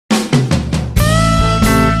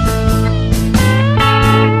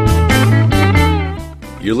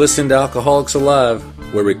You're listening to Alcoholics Alive,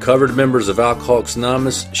 where recovered members of Alcoholics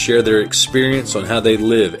Anonymous share their experience on how they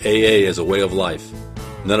live AA as a way of life.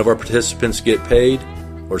 None of our participants get paid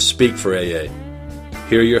or speak for AA.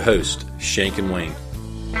 Here are your hosts, Shank and Wayne.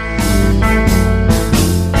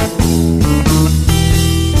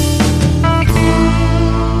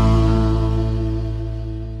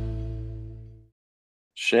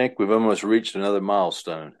 Shank, we've almost reached another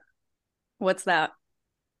milestone. What's that?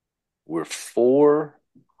 We're 4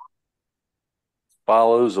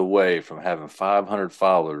 follows away from having 500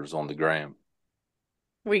 followers on the gram.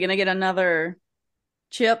 Are we going to get another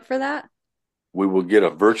chip for that? We will get a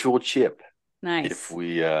virtual chip. Nice. If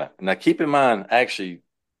we now keep in mind, actually,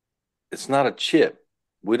 it's not a chip.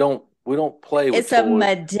 We don't play with It's a toys.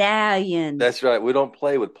 medallion. That's right. We don't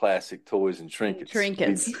play with plastic toys and trinkets.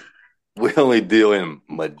 Trinkets. We only deal in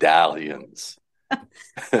medallions.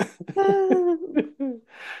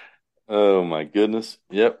 Oh my goodness.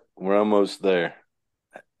 Yep, we're almost there.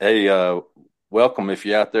 Hey, welcome if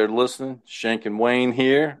you're out there listening. Shank and Wayne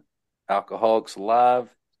here, Alcoholics Alive.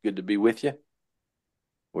 Good to be with you.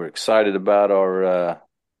 We're excited about our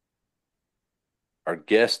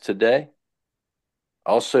guest today.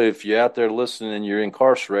 Also, if you're out there listening and you're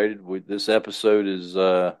incarcerated, this episode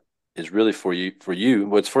is really for you.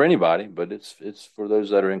 Well, it's for anybody, but it's for those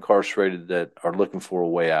that are incarcerated that are looking for a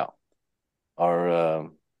way out. Our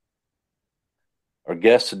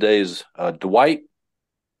guest today is Dwight.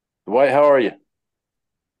 Dwight, how are you?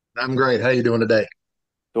 I'm great. How you doing today?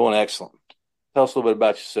 Doing excellent. Tell us a little bit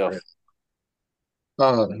about yourself.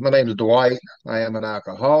 My name is Dwight. I am an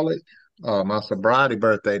alcoholic. My sobriety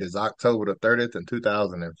birthday is October the 30th in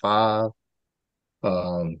 2005.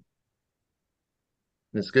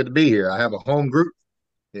 It's good to be here. I have a home group.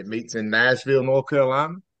 It meets in Nashville, North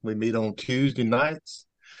Carolina. We meet on Tuesday nights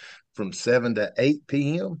from 7 to 8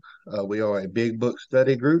 p.m. We are a big book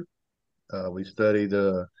study group. We study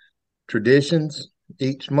the traditions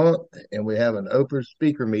each month, and we have an open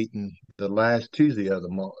speaker meeting the last Tuesday of the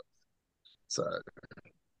month. So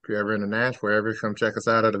if you're ever in the Nashville, wherever, come check us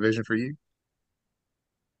out at A Vision for You.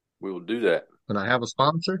 We will do that. And I have a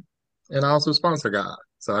sponsor, and I also sponsor God.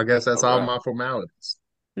 So I guess that's all my formalities.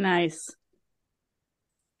 Nice.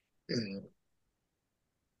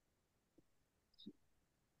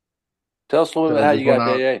 Tell us a little bit how you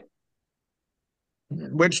got to AA.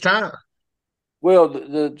 Which time?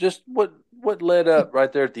 Well, just what led up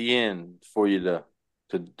right there at the end for you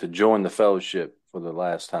to join the fellowship for the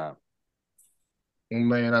last time?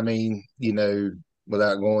 Man, I mean,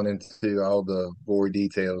 without going into all the gory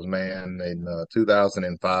details, man, in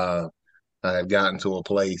 2005, I had gotten to a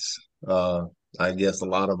place, I guess a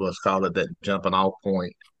lot of us call it that jumping off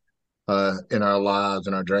point in our lives,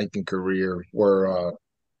 in our drinking career, where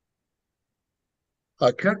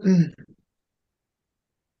I couldn't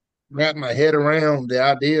wrap my head around the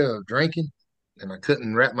idea of drinking, and I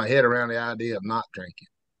couldn't wrap my head around the idea of not drinking.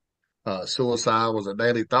 Suicide was a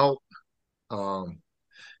daily thought.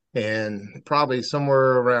 And probably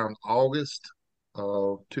somewhere around August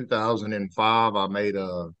of 2005, I made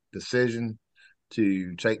a decision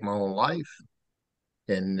to take my own life.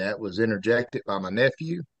 And that was interjected by my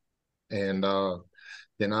nephew. And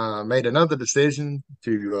then I made another decision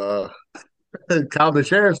to call the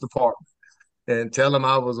sheriff's department and tell them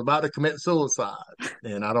I was about to commit suicide.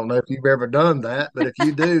 And I don't know if you've ever done that, but if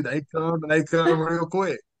you do, they come and they come real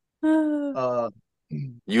quick.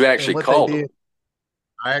 You actually called them.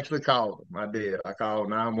 I actually called them. I did. I called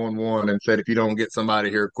 911 and said, if you don't get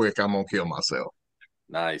somebody here quick, I'm going to kill myself.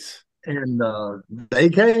 Nice. And they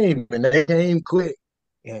came, and they came quick.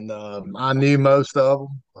 And I knew most of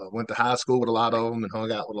them. I went to high school with a lot of them and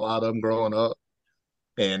hung out with a lot of them growing up.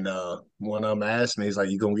 And one of them asked me, he's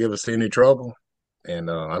like, you going to give us any trouble?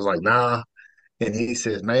 And I was like, nah. And he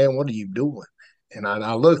says, man, what are you doing? And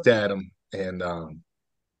I looked at him, and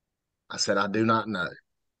I said, I do not know.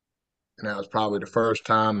 And that was probably the first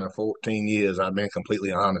time in 14 years I've been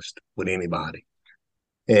completely honest with anybody.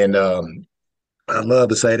 And I'd love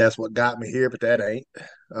to say that's what got me here, but that ain't.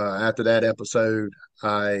 After that episode,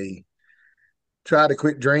 I tried to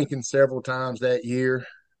quit drinking several times that year.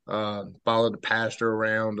 Followed the pastor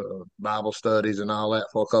around Bible studies and all that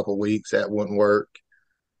for a couple of weeks. That wouldn't work.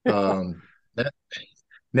 That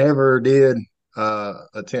never did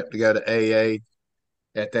attempt to go to AA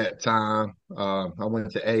at that time. I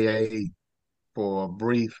went to AA for a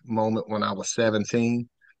brief moment when I was 17.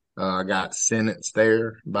 I got sentenced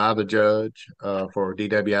there by the judge for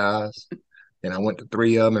DWIs. And I went to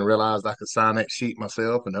 3 of them and realized I could sign that sheet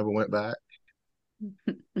myself and never went back.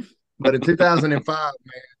 But in 2005,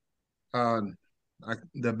 man,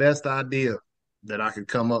 the best idea that I could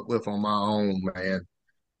come up with on my own, man,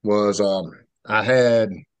 was I had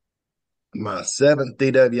my seventh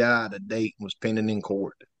DWI to date was pending in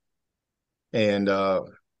court, and I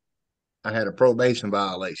had a probation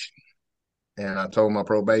violation. And I told my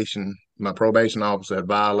probation officer had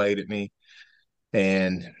violated me,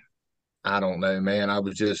 and I don't know, man. I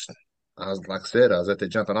was like I said, I was at the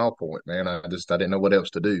jumping off point, man. I didn't know what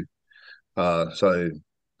else to do. So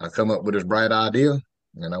I come up with this bright idea,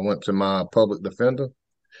 and I went to my public defender,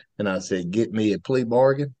 and I said, "Get me a plea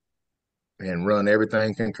bargain and run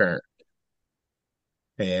everything concurrent."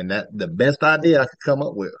 And that the best idea I could come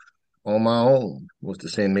up with on my own was to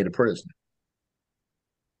send me to prison.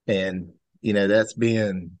 And that's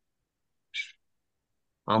been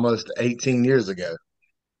almost 18 years ago.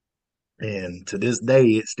 And to this day,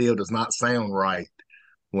 it still does not sound right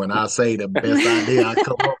when I say the best idea I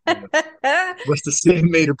come up with was to send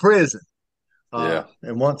me to prison. Yeah.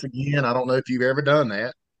 And once again, I don't know if you've ever done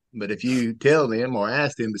that, but if you tell them or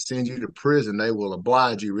ask them to send you to prison, they will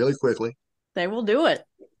oblige you really quickly. They will do it.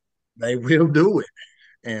 They will do it.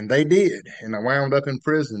 And they did. And I wound up in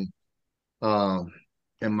prison. Um,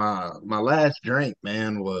 and my last drink,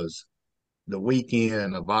 man, was the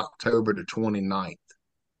weekend of October the 29th,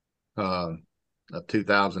 um, of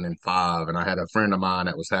 2005. And I had a friend of mine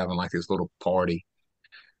that was having like this little party.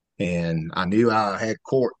 And I knew I had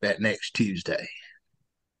court that next Tuesday.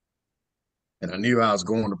 And I knew I was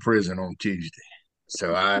going to prison on Tuesday.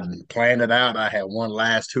 So I planned it out. I had one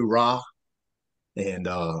last hurrah. And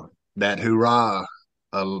that hurrah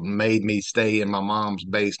made me stay in my mom's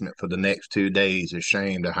basement for the next 2 days,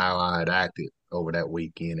 ashamed of how I had acted over that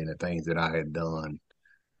weekend and the things that I had done.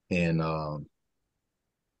 And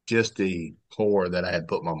just the horror that I had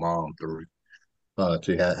put my mom through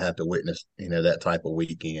to have to witness, that type of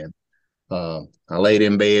weekend. I laid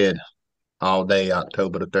in bed all day.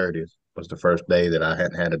 October the 30th was the first day that I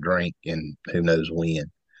hadn't had a drink in who knows when.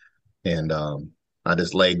 And I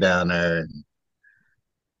just laid down there and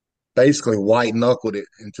basically white knuckled it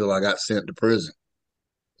until I got sent to prison.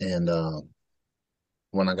 And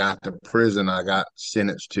when I got to prison, I got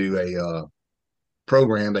sentenced to a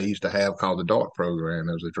program they used to have called the DART program.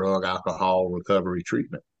 It was a drug alcohol recovery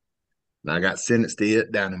treatment. And I got sentenced to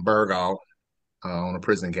it down in Burgaw on a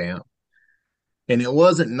prison camp. And it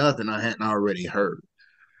wasn't nothing I hadn't already heard.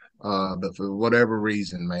 But for whatever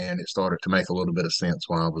reason, man, it started to make a little bit of sense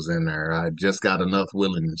while I was in there. I just got enough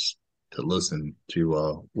willingness to listen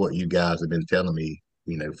to what you guys have been telling me,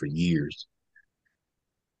 for years.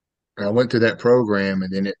 I went to that program,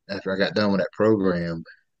 and then after I got done with that program,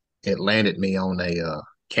 it landed me on a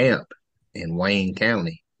camp in Wayne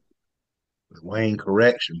County, Wayne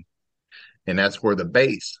Correction, and that's where the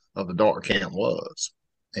base of the DART camp was.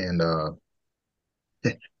 And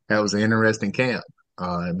that was an interesting camp,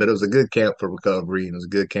 but it was a good camp for recovery, and it was a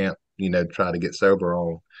good camp, to try to get sober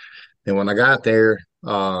on. And when I got there,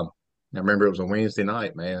 I remember it was a Wednesday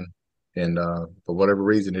night, man, and for whatever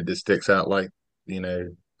reason, it just sticks out like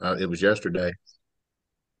it was yesterday.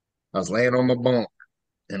 I was laying on my bunk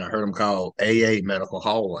and I heard them call AA medical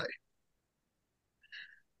hallway.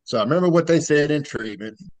 So I remember what they said in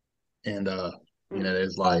treatment, and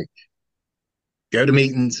it's like go to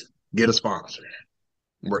meetings, get a sponsor,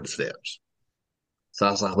 work the steps. So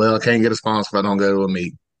I was like, well, I can't get a sponsor if I don't go to a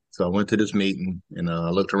meeting. So I went to this meeting and I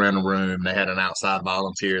looked around the room. They had an outside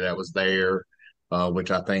volunteer that was there,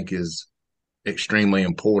 which I think is extremely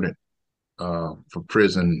important for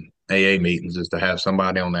prison AA meetings, is to have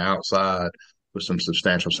somebody on the outside with some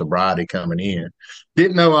substantial sobriety coming in.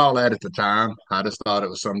 Didn't know all that at the time. I just thought it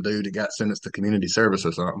was some dude that got sentenced to community service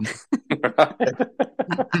or something.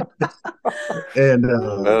 And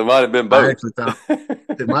Well, it might have been I both. actually thought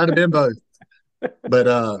it might have been both.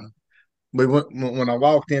 But we went, when I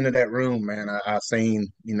walked into that room, man, I seen,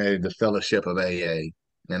 the fellowship of AA.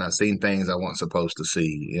 And I seen things I wasn't supposed to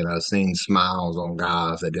see. And I seen smiles on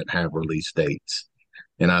guys that didn't have release dates.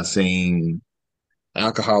 And I seen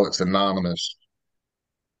Alcoholics Anonymous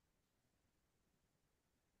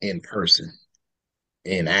in person,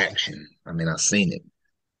 in action. I mean, I seen it.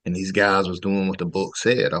 And these guys was doing what the book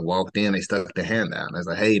said. I walked in, they stuck their hand out. And I was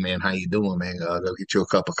like, hey, man, how you doing, man? Go get you a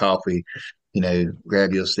cup of coffee,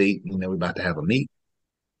 grab your seat. We're about to have a meet.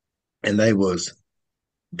 And they was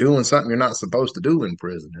doing something you're not supposed to do in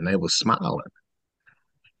prison. And they was smiling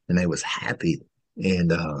and they was happy.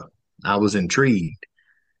 And I was intrigued.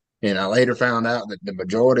 And I later found out that the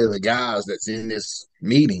majority of the guys that's in this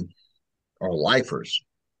meeting are lifers.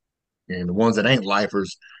 And the ones that ain't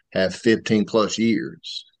lifers have 15 plus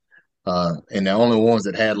years. And the only ones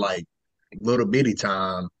that had like little bitty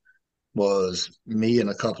time was me and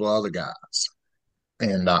a couple of other guys.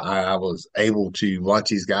 And I was able to watch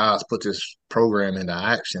these guys put this program into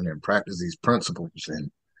action and practice these principles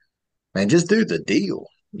and just do the deal,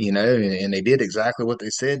 and they did exactly what they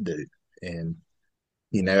said do. And,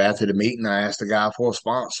 after the meeting, I asked the guy for a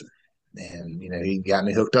sponsor and, he got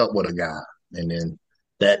me hooked up with a guy. And then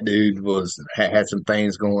that dude had some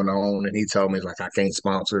things going on and he told me like, I can't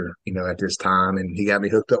sponsor, at this time. And he got me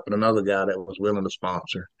hooked up with another guy that was willing to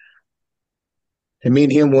sponsor. And me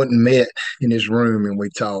and him went and met in his room and we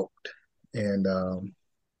talked. And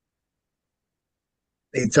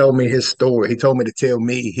he told me his story. He told me to tell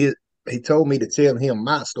him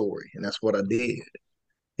my story, and that's what I did.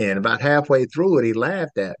 And about halfway through it, he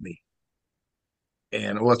laughed at me,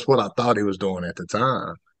 and what's what I thought he was doing at the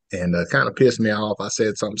time, and kind of pissed me off. I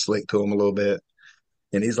said something slick to him a little bit,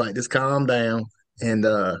 and he's like, "Just calm down." And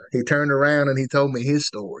he turned around and he told me his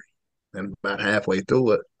story. And about halfway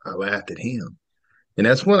through it, I laughed at him, and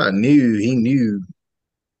that's when I knew he knew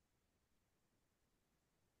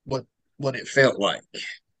what what it felt like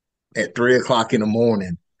at 3 o'clock in the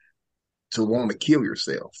morning to want to kill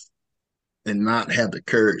yourself and not have the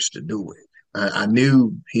courage to do it. I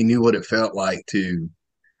knew he knew what it felt like to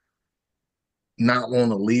not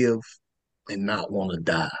want to live and not want to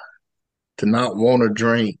die, to not want to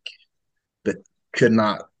drink, but could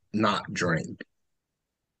not drink.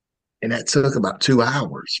 And that took about 2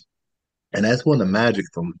 hours. And that's when the magic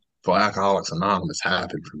for Alcoholics Anonymous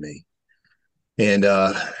happened for me. And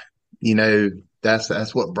you know,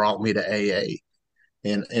 that's what brought me to AA.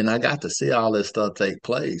 And I got to see all this stuff take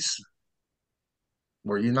place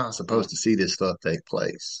where you're not supposed to see this stuff take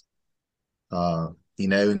place. Uh,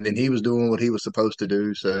 and then he was doing what he was supposed to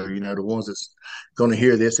do. So, the ones that's going to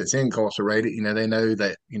hear this that's incarcerated, they know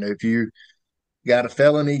that, if you got a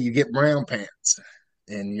felony, you get brown pants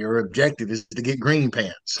and your objective is to get green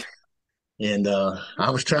pants. And I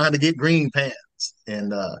was trying to get green pants.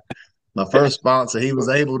 And my first sponsor, he was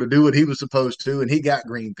able to do what he was supposed to, and he got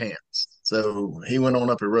green pants. So he went on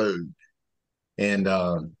up the road. And,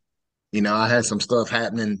 I had some stuff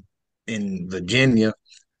happening in Virginia,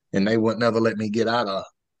 and they wouldn't never let me get out of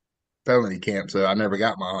felony camp, so I never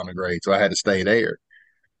got my honor grade, so I had to stay there.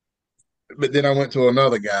 But then I went to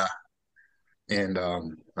another guy, and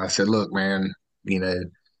I said, "Look, man, you know,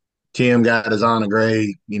 Tim got his honor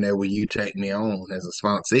grade. Will you take me on as a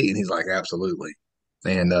sponsee?" And he's like, "Absolutely."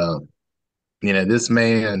 And this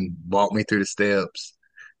man walked me through the steps.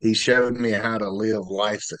 He showed me how to live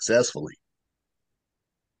life successfully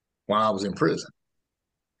while I was in prison.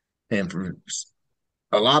 And for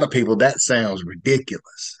a lot of people, that sounds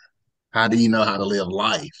ridiculous. How do you know how to live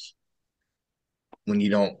life when you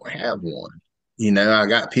don't have one? I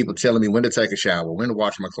got people telling me when to take a shower, when to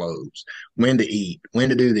wash my clothes, when to eat, when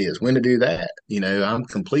to do this, when to do that. I'm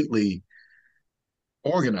completely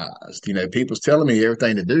organized. People's telling me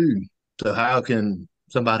everything to do. So how can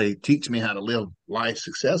somebody teach me how to live life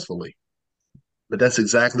successfully? But that's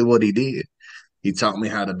exactly what he did. He taught me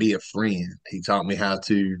how to be a friend. He taught me how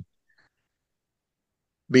to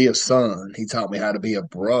be a son. He taught me how to be a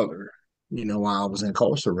brother, while I was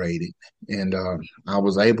incarcerated. And I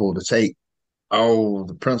was able to take all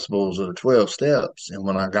the principles of the 12 steps. And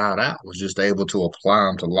when I got out, I was just able to apply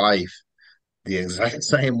them to life the exact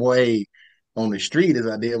same way on the street as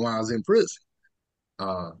I did when I was in prison.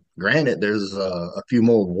 Granted, there's a few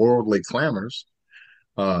more worldly clamors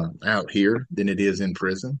out here than it is in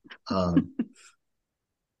prison.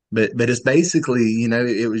 But it's basically,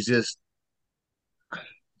 it was just,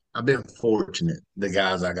 I've been fortunate, the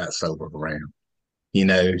guys I got sober around,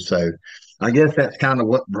 so I guess that's kind of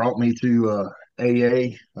what brought me to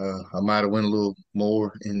AA. I might have went a little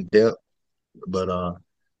more in depth, but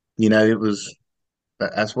it was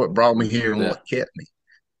that's what brought me here and Yeah. what kept me.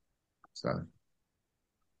 So,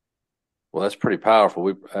 Well, that's pretty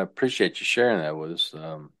powerful. I appreciate you sharing that with us.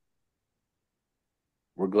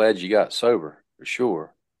 We're glad you got sober for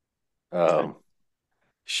sure.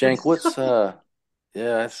 Shank, what's our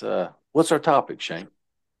topic, Shank?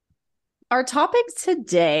 Our topic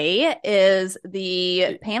today is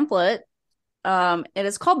the pamphlet. It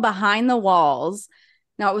is called Behind the Walls.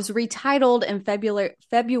 Now, it was retitled in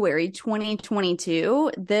February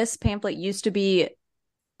 2022. This pamphlet used to be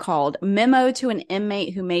called Memo to an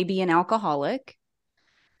Inmate Who May Be an Alcoholic.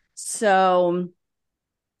 So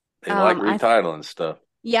They like retitling stuff.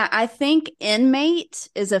 Yeah, I think inmate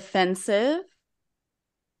is offensive.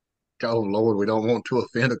 oh Lord, we don't want to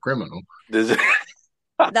offend a criminal. Does it?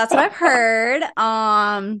 That's what I've heard.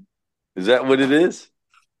 Is that what it is?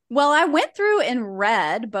 Well, I went through and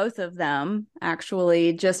read both of them,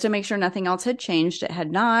 actually, just to make sure nothing else had changed. It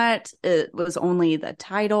had not. It was only the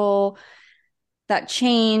title that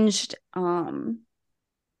changed.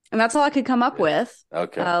 And that's all I could come up Yeah. with.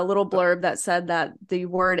 Okay. A little blurb that said that the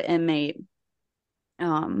word inmate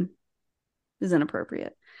is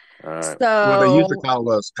inappropriate. All right. Well, they used to So,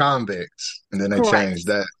 call us convicts, and then they changed correct.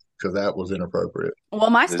 that because that was inappropriate. Well,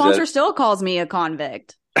 my Is that sponsor still calls me a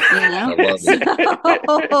convict, you know? I love So,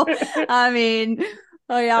 it. I mean,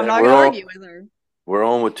 oh yeah, I'm Hey, not going to argue with her. we're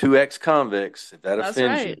on with two ex-convicts. If that That's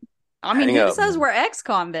offends you, right. I mean, hang who up. says we're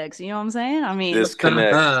ex-convicts? You know what I'm saying? I mean,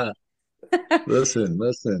 Disconnect.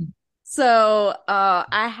 Listen. so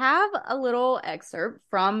I have a little excerpt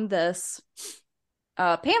from this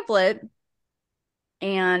pamphlet,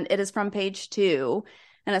 and it is from page 2.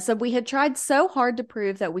 And it said, we had tried so hard to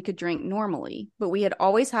prove that we could drink normally, but we had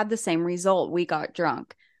always had the same result. We got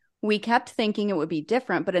drunk. We kept thinking it would be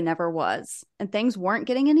different, but it never was. And things weren't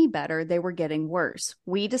getting any better. They were getting worse.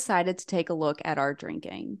 We decided to take a look at our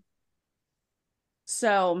drinking.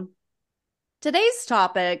 So today's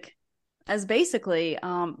topic is basically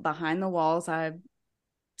behind the walls, I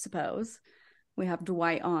suppose. We have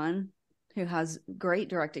Dwight on, who has great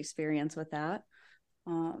direct experience with that.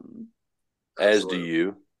 As do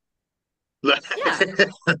you. Yeah,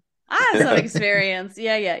 I have some experience.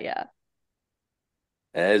 Yeah.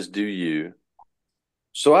 As do you.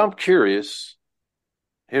 So I'm curious.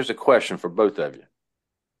 Here's a question for both of you.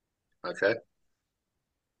 Okay.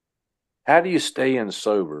 How do you stay in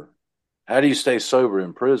sober? How do you stay sober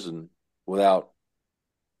in prison without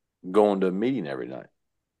going to a meeting every night?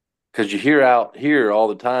 Because you hear out here all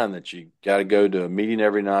the time that you got to go to a meeting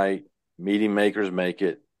every night. Meeting makers make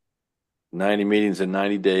it 90 meetings in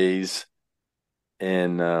 90 days.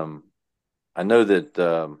 And I know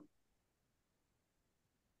that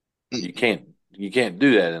you can't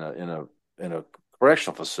do that in a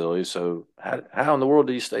correctional facility. So how in the world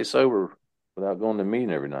do you stay sober without going to a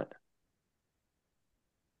meeting every night?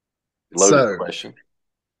 Loaded So question.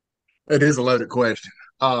 it is a loaded question.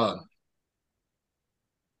 Uh,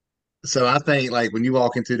 so I think like when you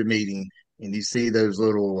walk into the meeting and you see those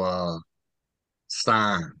little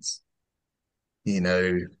signs,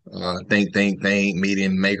 think,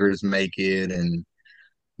 meeting makers make it, and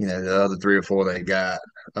the other three or four they got.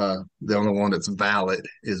 The only one that's valid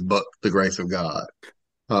is but the grace of God.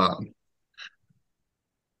 Um,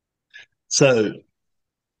 so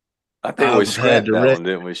I think we I've had scrapped that direct. one,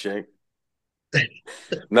 didn't we, Shake?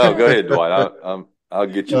 No, go ahead, Dwight. I'll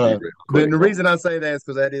get you derailed quick. The Don't. reason I say that is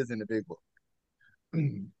because that is in the big book.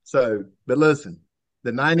 So, but listen,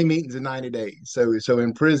 the 90 meetings in 90 days. So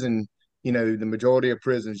in prison, the majority of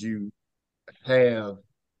prisons you have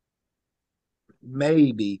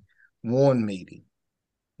maybe one meeting.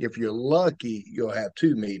 If you're lucky, you'll have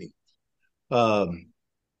two meetings. Um,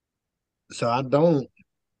 so I don't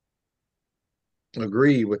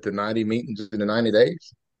agree with the 90 meetings in the 90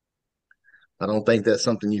 days. I don't think that's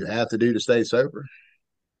something you have to do to stay sober.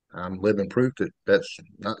 I'm living proof that that's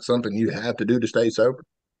not something you have to do to stay sober.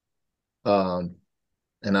 Um,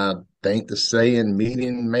 and I think the saying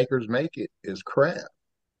 "meeting makers make it" is crap.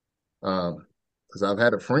 Because I've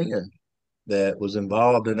had a friend that was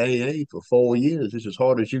involved in AA for 4 years. It's as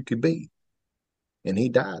hard as you could be, and he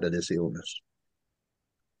died of this illness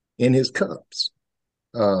in his cups.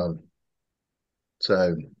 Um,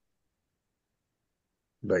 so,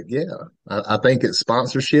 but yeah, I think it's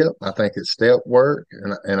sponsorship. I think it's step work,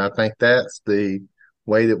 and I think that's the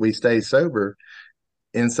way that we stay sober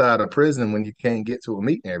inside a prison when you can't get to a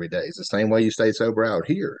meeting every day. It's the same way you stay sober out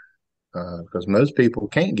here because most people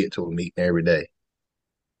can't get to a meeting every day.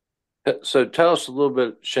 So tell us a little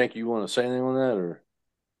bit, Shank. You want to say anything on that, or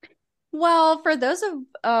Well, for those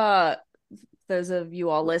of you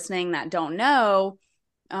all listening that don't know,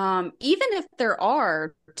 even if there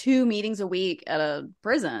are 2 meetings a week at a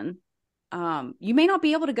prison, you may not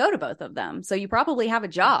be able to go to both of them. So you probably have a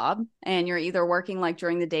job and you're either working like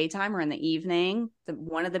during the daytime or in the evening.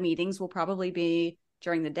 One of the meetings will probably be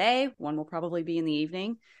during the day, one will probably be in the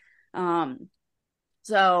evening.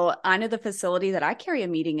 So I know the facility that I carry a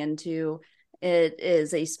meeting into, it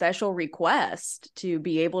is a special request to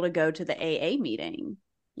be able to go to the AA meeting,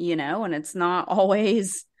 and it's not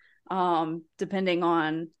always depending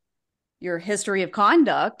on your history of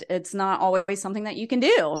conduct, it's not always something that you can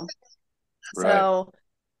do. right? So,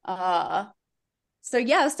 so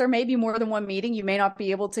yes, there may be more than one meeting. You may not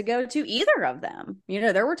be able to go to either of them.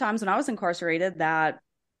 There were times when I was incarcerated that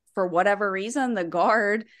for whatever reason, the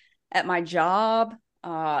guard at my job,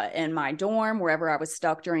 in my dorm, wherever I was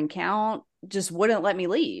stuck during count, just wouldn't let me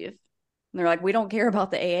leave. And they're like, we don't care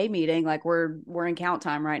about the AA meeting. Like we're in count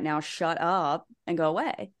time right now. Shut up and go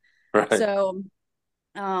away. Right. So,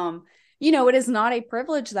 it is not a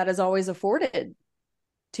privilege that is always afforded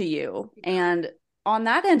to you. And on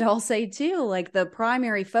that end, I'll say too, like the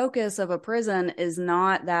primary focus of a prison is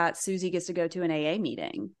not that Susie gets to go to an AA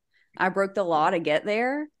meeting. I broke the law to get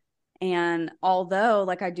there. And although,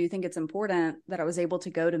 like, I do think it's important that I was able to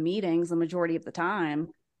go to meetings the majority of the time,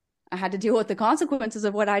 I had to deal with the consequences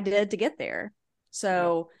of what I did to get there.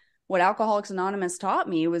 So what Alcoholics Anonymous taught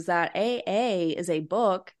me was that AA is a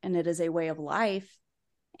book and it is a way of life.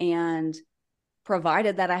 And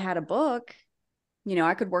provided that I had a book, you know,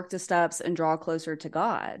 I could work the steps and draw closer to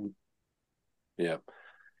God. Yeah.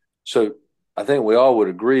 So I think we all would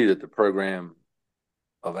agree that the program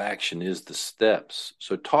of action is the steps.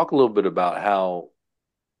 So talk a little bit about how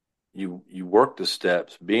you work the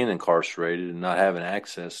steps, being incarcerated and not having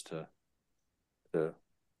access to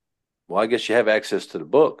well, I guess you have access to the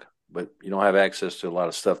book, but you don't have access to a lot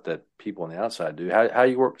of stuff that people on the outside do. How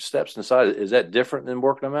you work the steps inside, is that different than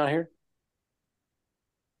working them out here?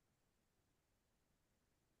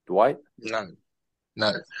 Dwight?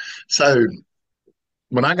 No. So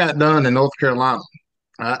when I got done in North Carolina,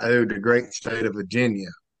 I owed the great state of Virginia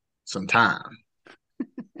some time.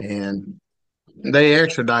 And they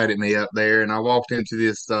extradited me up there, and I walked into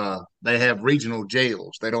this. They have regional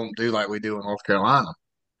jails. They don't do like we do in North Carolina.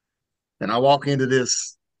 And I walk into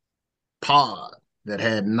this pod that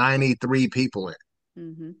had 93 people in it.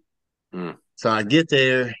 Mm-hmm. Mm. So I get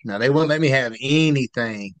there. Now, they wouldn't let me have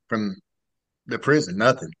anything from the prison,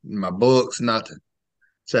 nothing. My books, nothing.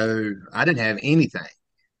 So I didn't have anything.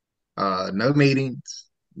 No meetings,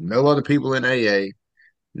 no other people in AA,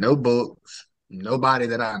 no books, nobody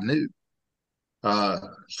that I knew.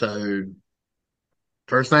 So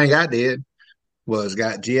first thing I did was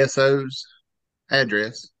got GSO's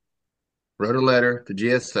address, wrote a letter to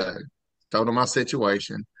GSO, told them my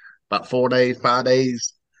situation. About 4 days, 5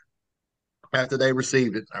 days after they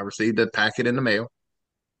received it, I received a packet in the mail,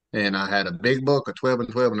 and I had a big book of 12 and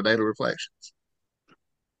 12 and the Daily Reflections.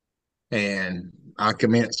 And I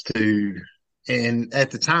commenced to, and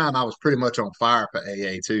at the time I was pretty much on fire for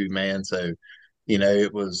AA too, man. So,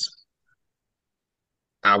 it was,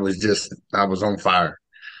 I was on fire.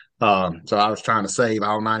 So I was trying to save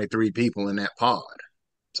all 93 people in that pod.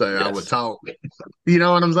 So I would Yes. talk, you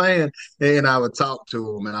know what I'm saying? And I would talk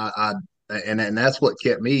to them, and that's what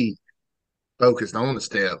kept me focused on the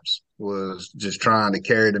steps, was just trying to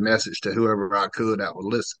carry the message to whoever I could that would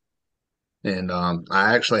listen. And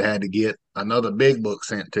I actually had to get another big book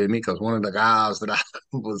sent to me because one of the guys that I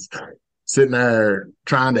was sitting there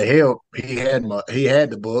trying to help, he had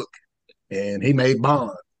the book and he made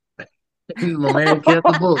bond. My man kept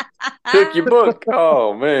the book. Took your book.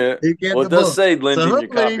 Oh, man. He kept Well, the it does book. say lend So him your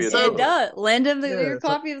hopefully, copy of the It book. does. Lend him your so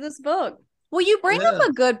copy of this book. Well, you bring yeah, up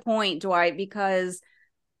a good point, Dwight, because,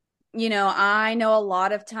 you know, I know a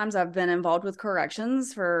lot of times I've been involved with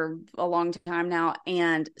corrections for a long time now.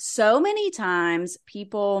 And so many times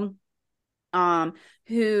people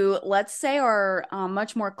who, let's say, are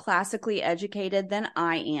much more classically educated than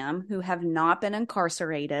I am, who have not been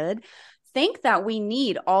incarcerated, think that we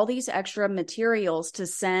need all these extra materials to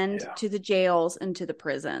send to the jails and to the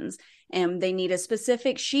prisons. And they need a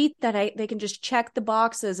specific sheet that they can just check the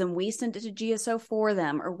boxes and we send it to GSO for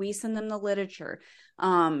them, or we send them the literature.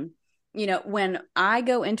 When I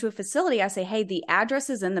go into a facility, I say, hey, the address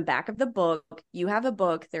is in the back of the book. You have a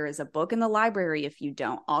book. There is a book in the library. If you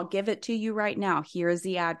don't, I'll give it to you right now. Here is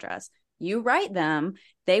the address. You write them.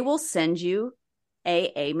 They will send you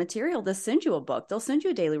AA material. They'll send you a book. They'll send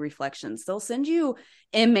you daily reflections. They'll send you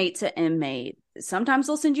inmate to inmate. Sometimes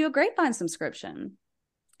they'll send you a Grapevine subscription.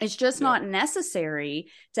 It's just not necessary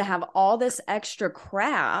to have all this extra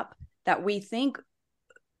crap that we think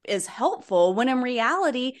is helpful when in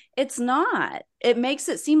reality it's not. It makes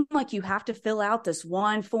it seem like you have to fill out this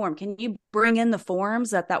one form. Can you bring in the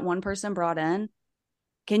forms that one person brought in?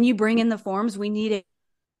 Can you bring in the forms? We need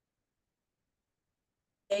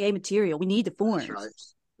AA material. We need the forms. that's right.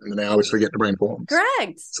 And then they always forget to bring forms.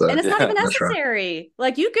 Correct. So, and it's not even that's right. necessary.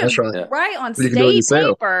 Like you could That's right. write on You can do it state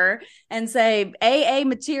yourself. paper and say AA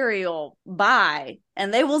material buy,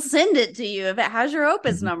 and they will send it to you if it has your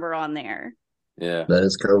Opus number on there. Yeah. That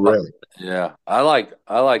is correct. Yeah. I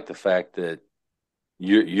like the fact that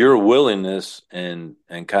your willingness and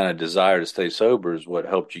kind of desire to stay sober is what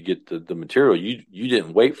helped you get the material. You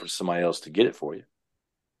didn't wait for somebody else to get it for you.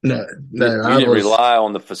 No, You didn't rely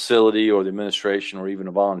on the facility or the administration or even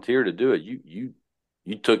a volunteer to do it. You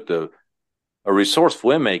took a resourceful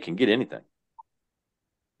inmate can get anything.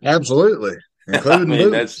 Absolutely, including I mean,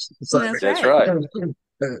 boots. that's right.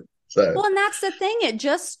 So Well, and that's the thing. It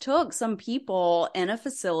just took some people in a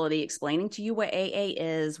facility explaining to you what AA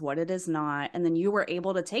is, what it is not, and then you were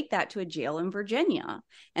able to take that to a jail in Virginia.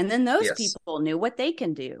 And then those yes, people knew what they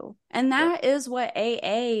can do. And Yeah. that is what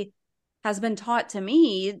AA has been taught to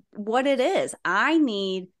me what it is. I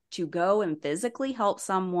need to go and physically help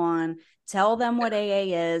someone, tell them what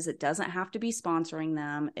AA is. It doesn't have to be sponsoring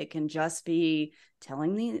them. It can just be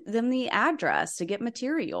telling them the address to get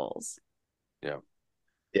materials. Yeah.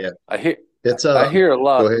 yeah, I hear it's I hear a go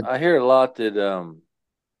lot. ahead. I hear a lot that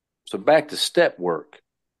so back to step work.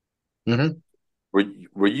 Hmm.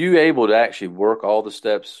 Were you able to actually work all the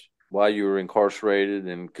steps while you were incarcerated?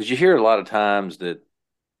 And because you hear a lot of times that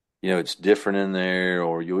it's different in there,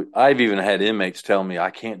 or I've even had inmates tell me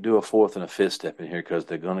I can't do a fourth and a fifth step in here because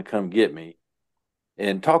they're going to come get me.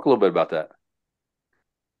 And talk a little bit about that.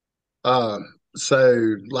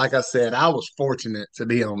 So like I said, I was fortunate to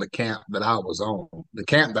be on the camp that I was on. The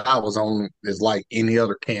camp that I was on is like any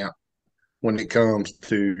other camp when it comes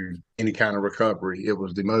to any kind of recovery. It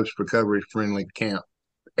was the most recovery friendly camp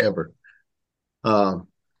ever. Um,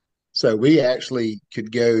 so we actually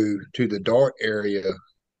could go to the dark area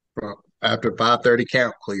from after 5:30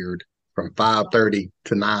 camp cleared from 5:30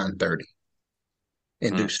 to 9:30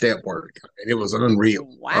 and do Mm, step work. And it was unreal.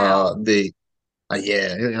 Wow. The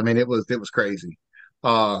Yeah, I mean it was crazy.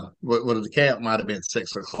 Well, the camp might have been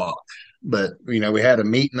 6 o'clock, but we had a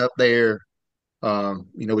meeting up there.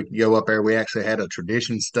 We could go up there. We actually had a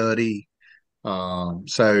tradition study.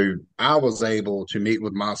 So I was able to meet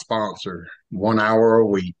with my sponsor 1 hour a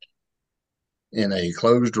week in a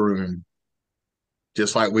closed room,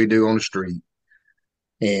 just like we do on the street.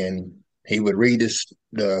 And he would read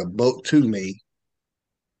the book to me,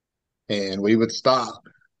 and we would stop,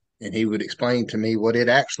 and he would explain to me what it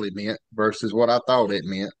actually meant versus what I thought it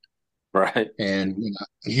meant. right. And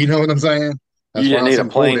you know what I'm saying? You That's didn't why need it's a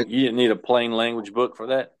plain important. you didn't need a plain language book for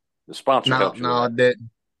that. The sponsor No, helped you with no, that. that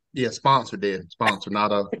yeah, sponsor did. Sponsor,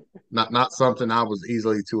 not something I was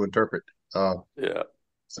easily to interpret. Uh, Yeah.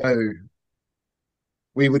 so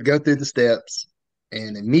we would go through the steps,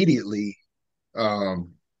 and immediately,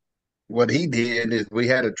 um, what he did is we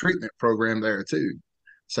had a treatment program there too.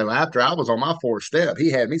 So after I was on my fourth step, he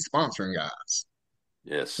had me sponsoring guys,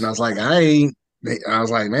 and I Yes. was like, I ain't. I was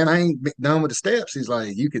like, man, I ain't done with the steps. He's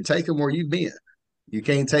like, you can take them where you've been. You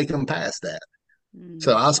can't take them past that.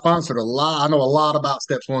 So Mm. I sponsored a lot. I know a lot about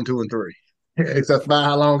steps 1, 2, and 3. It's about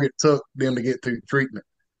how long it took them to get through treatment.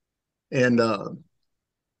 And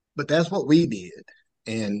but that's what we did.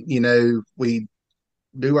 And we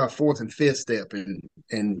do our fourth and fifth step,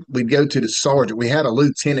 and we'd go to the sergeant. We had a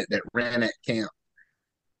lieutenant that ran that camp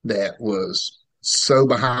that was so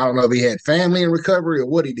behind. I don't know if he had family in recovery or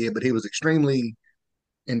what he did, but he was extremely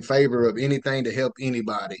in favor of anything to help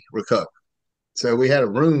anybody recover. So we had a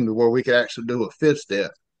room where we could actually do a fifth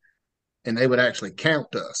step, and they would actually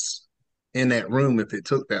count us in that room if it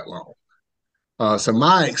took that long. So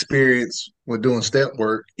my experience with doing step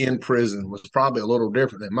work in prison was probably a little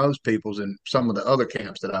different than most people's in some of the other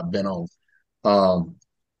camps that I've been on.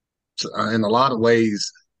 In a lot of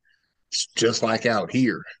ways, it's just like out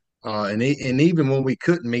here. And even when we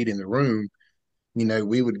couldn't meet in the room,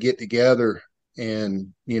 we would get together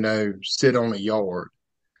and sit on a yard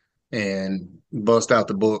and bust out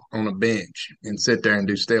the book on a bench and sit there and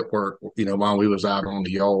do step work, while we was out on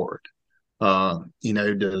the yard.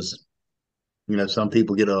 Does some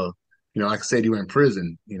people get like I said, you're in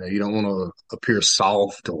prison, you don't want to appear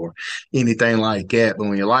soft or anything like that. But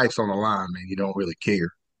when your life's on the line, man, you don't really care.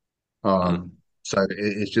 Mm, So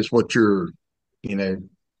it's just what you know,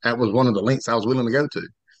 that was one of the lengths I was willing to go to,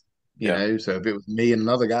 yeah. So if it was me and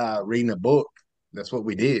another guy reading a book, that's what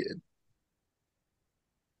we did.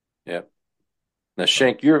 Yeah. Now, So,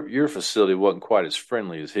 Shank, your facility wasn't quite as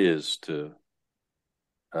friendly as his to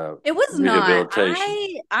It was not.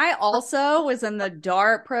 rehabilitation. I also was in the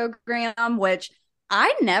DART program, which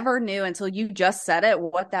I never knew until you just said it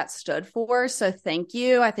what that stood for. So thank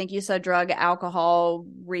you. I think you said drug alcohol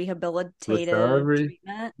rehabilitative recovery,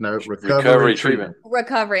 treatment. no, recovery Recovery treatment. treatment.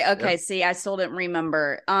 Recovery. Yep. Okay, see, I still didn't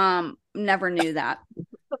remember. Never knew that.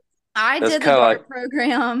 I That's did the kind of like, DART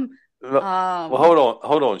program. well, Um,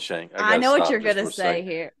 hold on, Shank. I I got to know what stop you're just gonna for a say second.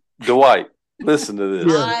 here. Dwight, listen to Yeah.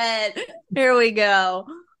 this. God, here we go.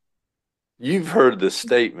 You've heard the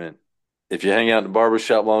statement, if you hang out in the barber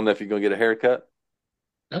shop long enough, you're going to get a haircut.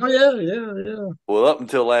 Oh yeah, yeah, yeah. Well, up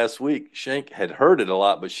until last week, Shank had heard it a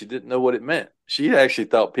lot, but she didn't know what it meant. She actually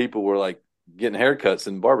thought people were like getting haircuts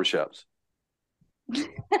in barbershops.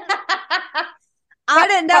 I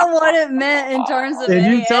didn't know what it meant in terms of And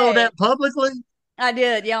you told AA. that publicly? I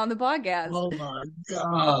did, yeah, on the podcast. Oh my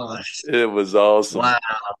gosh. It was awesome. Wow.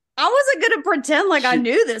 I wasn't going to pretend like I She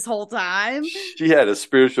knew this whole time. she had a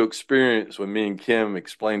spiritual experience when me and Kim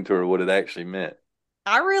explained to her what it actually meant.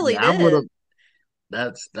 I really Yeah, I would have. did.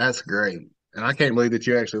 That's great, and I can't believe that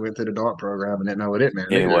you actually went through the dark program and didn't know what it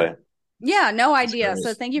meant either. Anyway, Yeah, no That's idea. So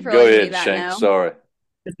crazy. thank you for go letting me ahead, that Shank. know. Sorry.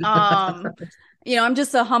 Um, I'm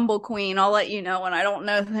just a humble queen. I'll let you know when I don't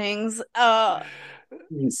know things.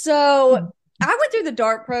 So I went through the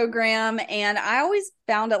DART program and I always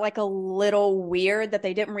found it like a little weird that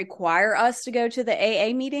they didn't require us to go to the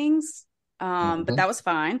AA meetings. But Mhm. that was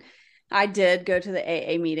fine. I did go to the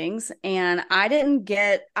AA meetings and I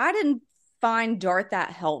didn't find DART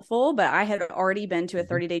that helpful, but I had already been to a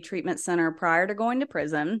 30-day treatment center prior to going to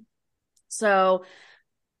prison. So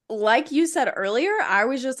like you said earlier, I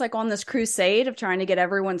was just like on this crusade of trying to get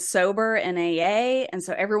everyone sober in AA. And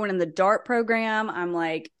so everyone in the DART program, I'm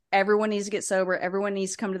like, everyone needs to get sober. Everyone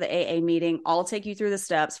needs to come to the AA meeting. I'll take you through the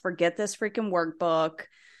steps. Forget this freaking workbook.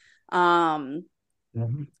 Um,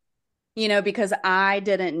 Mhm. because I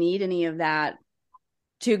didn't need any of that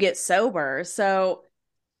to get sober. So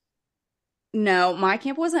no, my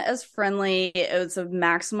camp wasn't as friendly. It was a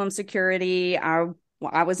maximum security. I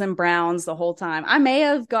was in browns the whole time. I may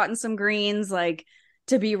have gotten some greens like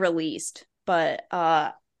to be released, but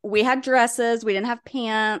we had dresses. We didn't have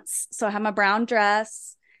pants, so I had my brown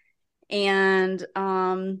dress, and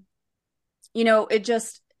it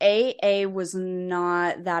just AA was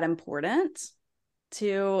not that important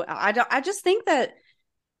to. I just think that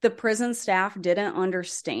the prison staff didn't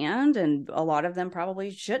understand, and a lot of them probably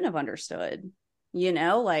shouldn't have understood.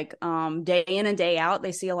 Like day in and day out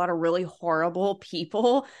they see a lot of really horrible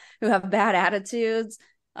people who have bad attitudes.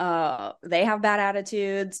 They have bad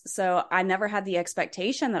attitudes, so I never had the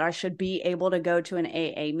expectation that I should be able to go to an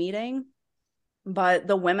AA meeting. But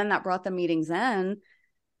the women that brought the meetings in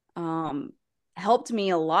um helped me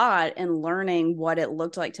a lot in learning what it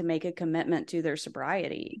looked like to make a commitment to their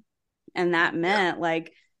sobriety. And that Yeah. meant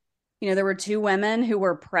like, there were two women who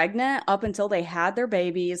were pregnant up until they had their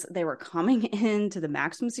babies. They were coming into the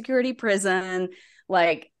maximum security prison.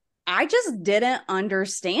 Like, I just didn't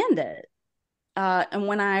understand it. And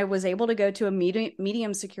when I was able to go to a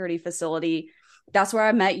medium security facility, that's where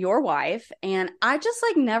I met your wife. And I just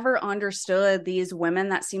like never understood these women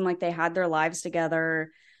that seemed like they had their lives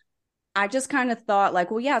together. I just kind of thought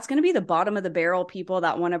like, well, yeah, it's going to be the bottom of the barrel people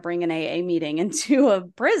that want to bring an AA meeting into a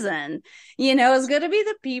prison. It's going to be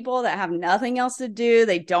the people that have nothing else to do.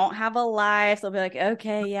 They don't have a life. They'll be like,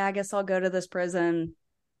 okay, yeah, I guess I'll go to this prison.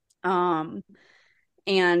 Um,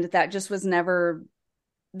 and that just was never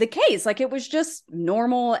the case. Like it was just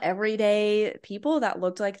normal, everyday people that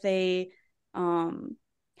looked like they um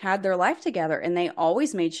had their life together. And they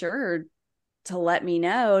always made sure to let me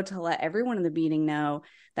know, to let everyone in the meeting know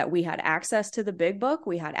that we had access to the big book.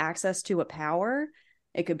 We had access to a power.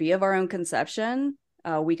 It could be of our own conception.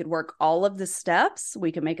 We could work all of the steps.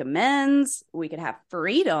 We could make amends. We could have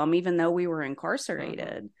freedom, even though we were Mm-hmm.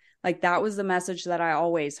 incarcerated. Like that was the message that I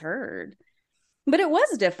always heard. But it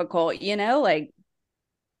was difficult, like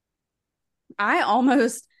I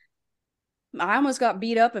almost I almost got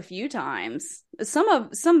beat up a few times. Some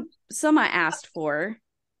I asked for.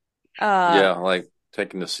 Uh Yeah, like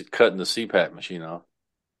cutting the CPAP machine off.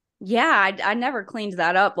 Yeah, I never cleaned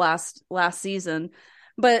that up last season.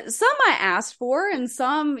 But some I asked for, and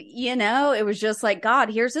some, it was just like, God,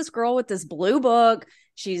 here's this girl with this blue book.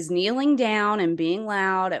 She's kneeling down and being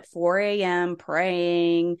loud at 4 a.m.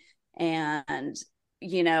 praying and,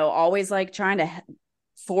 always like trying to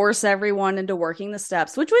force everyone into working the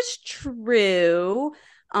steps, which was true.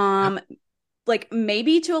 Um, like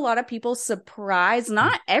maybe to a lot of people's surprise,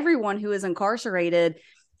 not everyone who is incarcerated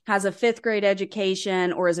has a fifth grade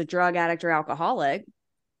education or is a drug addict or alcoholic.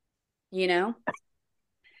 You know,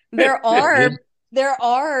 there Yeah. are there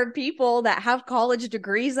are people that have college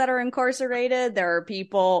degrees that are incarcerated. There are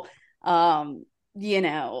people, um, you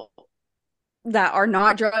know, that are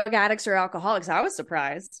not drug addicts or alcoholics. I was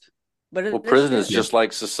surprised, but Well, it is prison is true. Yeah. just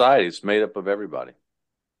like society. It's made up of everybody.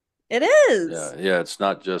 It Yeah, is. yeah. It's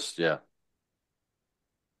not just yeah.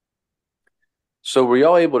 So were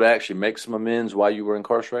y'all able to actually make some amends while you were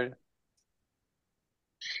incarcerated?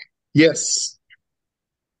 Yes,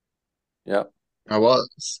 Yeah, I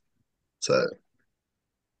was. So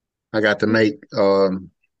I got to make a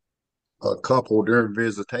couple during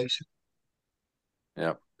visitation.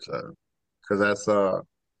 yeah. So because that's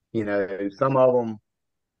some of them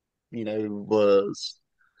was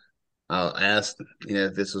asked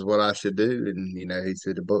if this is what I should do, and he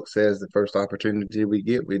said the book says the first opportunity we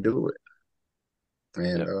get we do it.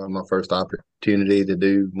 And Yeah. my first opportunity to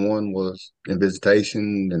do one was in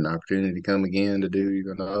visitation, and the opportunity to come again to do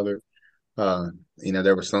another. Uh,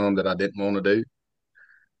 there were some that I didn't want to do,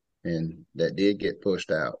 and that did get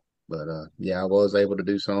pushed out. But yeah, I was able to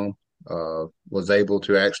do some. Was able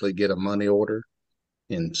to actually get a money order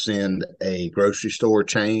and send a grocery store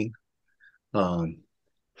chain um,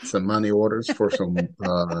 some money orders for some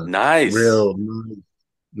Nice. real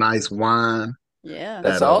nice wine Yeah.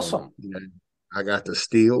 That's that awesome. I got to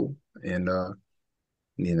steal, and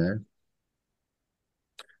you know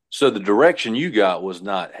So the direction you got was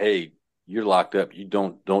not, hey, you're locked up. You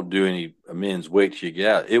don't do any amends. Wait till you get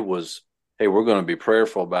out. It was, hey, we're going to be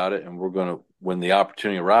prayerful about it, and we're going to, when the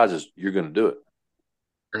opportunity arises, you're going to do it.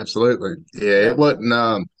 absolutely, yeah, Yeah. it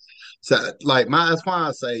wasn't. So like that's why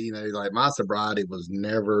I say like my sobriety was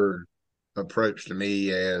never approached to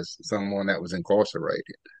me as someone that was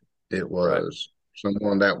incarcerated. It Right. was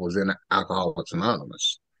someone that was in Alcoholics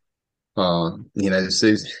Anonymous. So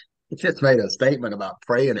it just made a statement about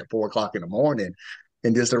praying at 4 o'clock in the morning,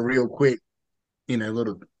 and just a real quick,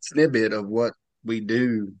 little snippet of what we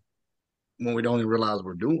do when we don't even realize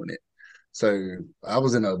we're doing it. So I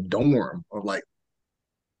was in a dorm of like,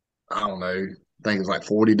 I don't know, I think it was like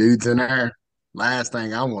 40 dudes in there. Last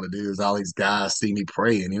thing I want to do is all these guys see me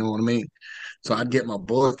praying, you know what I mean? So I'd Mhm. get my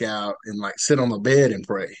book out and like sit on my bed and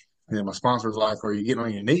pray. And then my sponsor's like, are you getting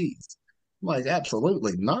on your knees? I'm like,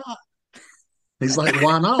 absolutely not. He's like,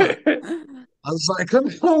 why not? I was like, come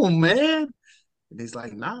on, man. And he's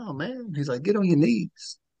like, nah, man. He's like, get on your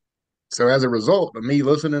knees. So as a result of me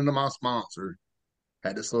listening to my sponsor,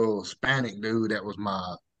 had this little Hispanic dude that was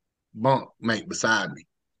my bunk mate beside me.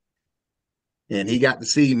 And he got to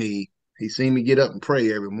see me. He seen me get up and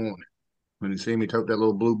pray every morning. When he seen me tote that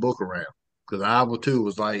little blue book around. Because I too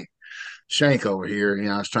was like Shank over here.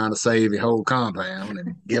 I was trying to save the whole compound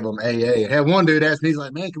and give them AA. And had one dude ask me, he's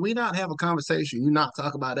like, man, can we not have a conversation? You not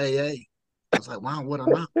talk about AA? I was like, why would I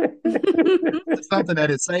not? It's something that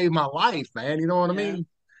had saved my life, man. You know what I Yeah. mean?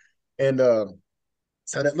 And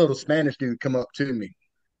so that little Spanish dude come up to me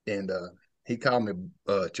and he called me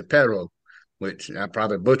Chapero, which I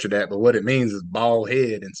probably butchered that, but what it means is bald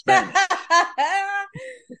head in Spanish.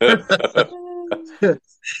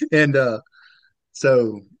 And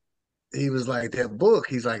so he was like, that book,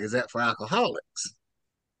 he's like, is that for alcoholics?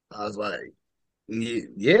 I was like,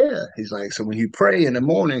 yeah. He's like, so when you pray in the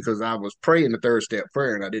morning, because I was praying the third step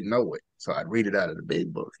prayer and I didn't know it. So I'd read it out of the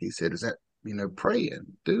big book. He said, is that, praying?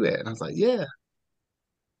 Do that. And I was like, yeah.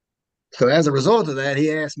 So as a result of that,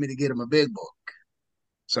 he asked me to get him a big book.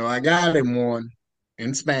 So I got him one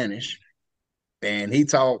in Spanish, and he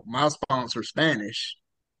taught my sponsor Spanish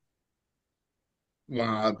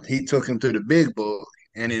while he took him to the big book.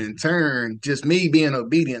 And in turn, just me being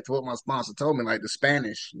obedient to what my sponsor told me, like the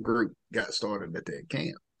Spanish group got started at that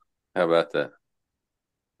camp. How about that?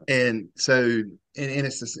 And so, and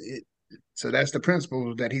it's just, so that's the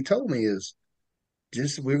principle that he told me is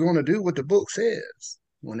just we're going to do what the book says.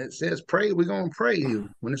 When it says pray, we're going to pray.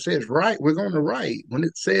 When it says write, we're going to write. When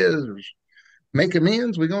it says make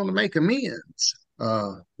amends, we're going to make amends.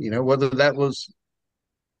 Whether that was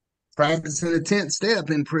practicing the 10th step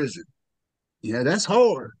in prison. That's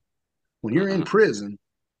hard. When you're in Mm-mm. prison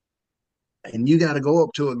and you got to go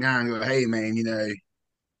up to a guy and go, hey, man,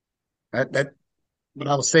 that what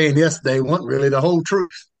I was saying yesterday wasn't really the whole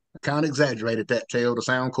truth. I kind of exaggerated that tale to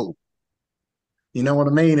sound cool. You know what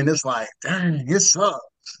I mean? And it's like, dang, it sucks.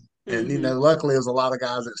 And, Hmm. luckily there's a lot of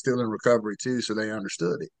guys that's still in recovery too, so they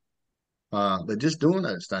understood it. But just doing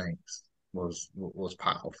those things was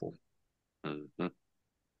powerful. Mhm.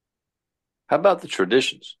 How about the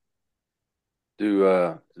traditions? Do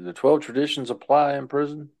the 12 traditions apply in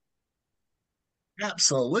prison?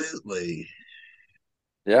 Absolutely.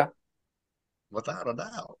 Yeah. Without a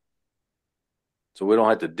doubt. So we don't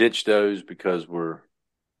have to ditch those because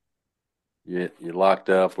you're locked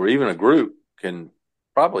up, or even a group can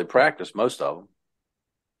probably practice most of them.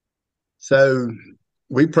 So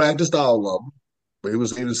we practiced all of them. We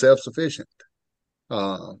was even self-sufficient.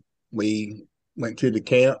 Uh, we went to the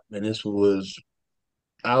camp, and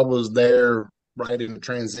I was there right in the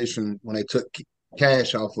transition when they took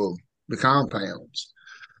cash off of the compounds.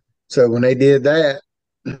 So when they did that,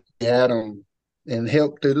 we had them and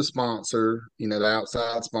helped through the sponsor, the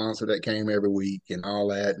outside sponsor that came every week and all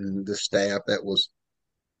that, and the staff that was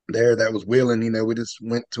there that was willing. We just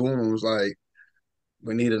went to them and was like,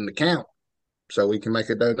 we need an account so we can make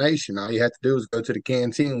a donation. All you have to do is go to the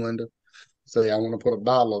canteen window, say, I want to put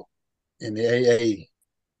 $1 in the AA,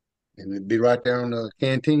 and it'd be right there on the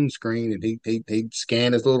canteen screen, and he'd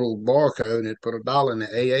scan his little barcode and it'd put $1 in the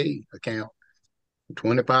AA account,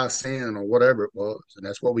 25 cents or whatever it was, and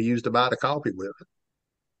that's what we used to buy the coffee with.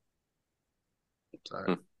 So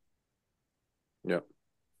Hmm. Yeah.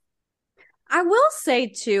 I will say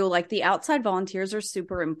too, like the outside volunteers are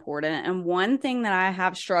super important. And one thing that I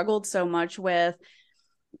have struggled so much with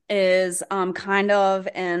is kind of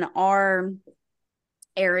in our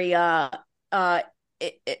area, uh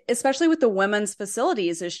especially with the women's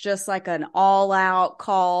facilities, it's just like an all out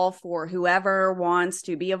call for whoever wants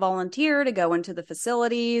to be a volunteer to go into the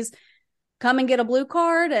facilities, come and get a blue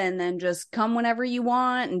card, and then just come whenever you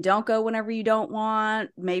want and don't go whenever you don't want,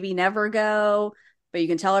 maybe never go, but you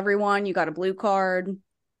can tell everyone you got a blue card.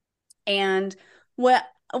 And what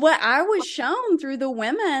I was shown through the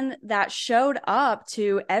women that showed up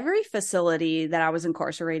to every facility that I was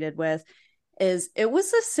incarcerated with is it was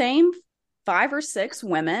the same 5 or 6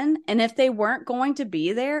 women. And if they weren't going to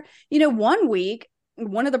be there, one week,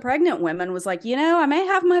 one of the pregnant women was like, I may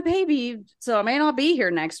have my baby, so I may not be here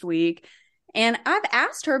next week. And I've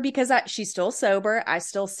asked her because she's still sober. I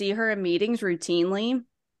still see her in meetings routinely.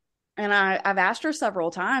 And I've asked her several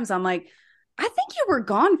times. I'm like, I think you were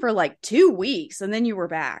gone for like 2 weeks and then you were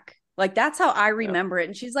back. Like, that's how I Yeah. remember it.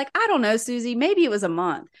 And she's like, I don't know, Susie, maybe it was a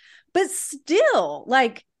month, but still,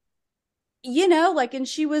 like, and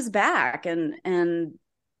she was back and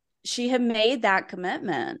she had made that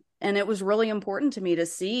commitment. And it was really important to me to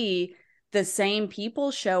see the same people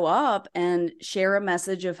show up and share a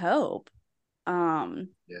message of hope. Yeah.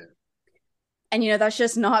 And, that's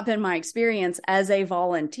just not been my experience as a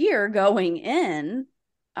volunteer going in.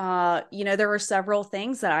 There were several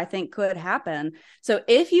things that I think could happen. So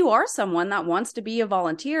if you are someone that wants to be a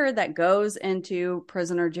volunteer that goes into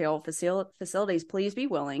prison or jail facilities, please be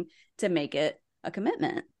willing to make it a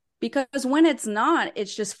commitment. Because when it's not,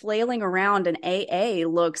 it's just flailing around, and AA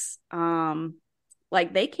looks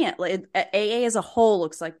like they can't, AA as a whole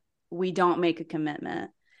looks like we don't make a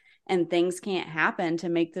commitment. And things can't happen to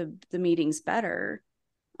make the meetings better.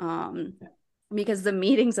 Because the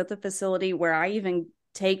meetings at the facility where I even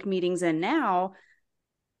take meetings in now,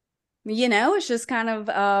 it's just kind of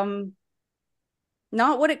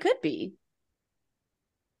not what it could be.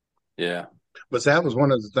 Yeah. But that was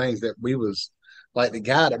one of the things that we was like the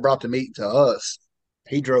guy that brought the meat to us.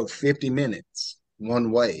 He drove 50 minutes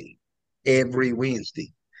one way every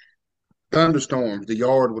Wednesday. Thunderstorms, the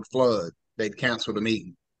yard would flood. They'd cancel the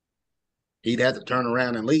meeting. He'd have to turn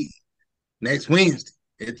around and leave. Next Wednesday,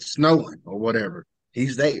 it's snowing or whatever.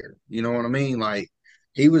 He's there. You know what I mean? Like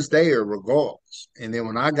he was there regardless. And then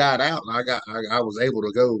when I got out, I was able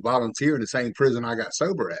to go volunteer in the same prison I got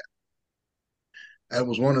sober at. That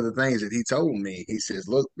was one of the things that he told me. He says,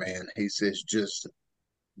 "Look, man," he says, "just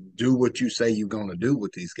do what you say you're going to do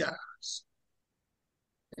with these guys.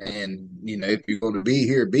 And if you're going to be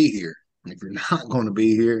here, be here. If you're not going to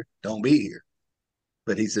be here, don't be here."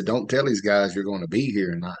 But he said, "Don't tell these guys you're going to be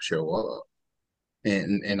here and not show up."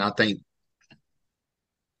 And I think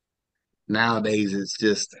nowadays it's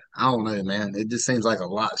just I don't know, man. It just seems like a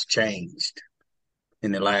lot's changed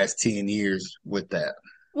in the last 10 years with that.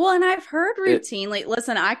 Well, and I've heard It, routinely,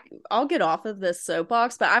 listen, I'll get off of this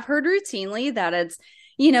soapbox, but I've heard routinely that it's,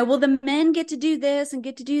 well, the men get to do this and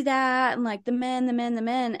get to do that, and like the men, the men, the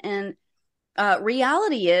men. And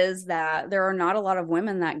reality is that there are not a lot of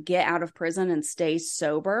women that get out of prison and stay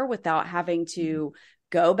sober without having to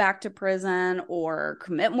go back to prison or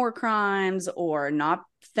commit more crimes or not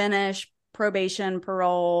finish probation,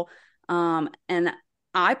 parole. And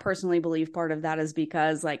I personally believe part of that is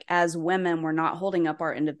because, like, as women, we're not holding up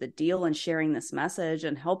our end of the deal and sharing this message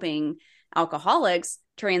and helping alcoholics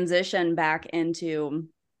transition back into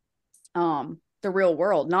the real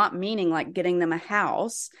world, not meaning like getting them a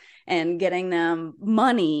house and getting them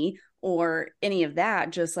money or any of that,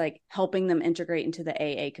 just like helping them integrate into the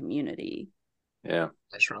AA community. yeah.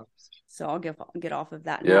 That's right. So I'll get off of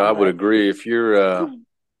that Yeah, now. I would But agree. If you're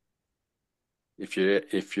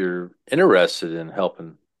interested in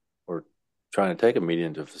helping or trying to take a meeting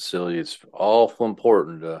into a facility, it's awful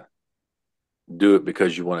important to do it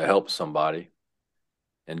because you want to help somebody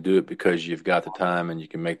and do it because you've got the time and you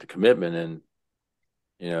can make the commitment. And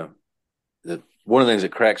one of the things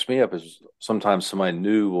that cracks me up is sometimes somebody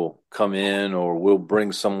new will come in or will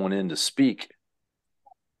bring someone in to speak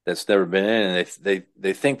that's never been in, and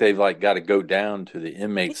they think they've like got to go down to the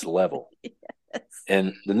inmate's level. yes.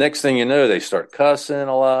 And the next thing you know, they start cussing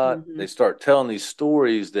a lot. Mm-hmm. They start telling these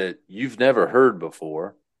stories that you've never heard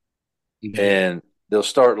before. Yeah. And they'll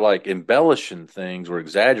start like embellishing things or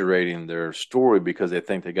exaggerating their story because they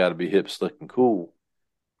think they got to be hip, slick, and cool.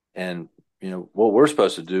 And, what we're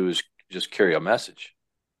supposed to do is just carry a message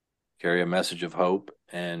of hope.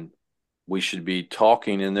 And we should be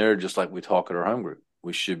talking in there just like we talk at our home group.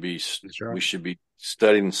 We should be, That's right. we should be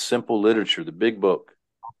studying simple literature, the big book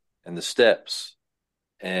and the steps,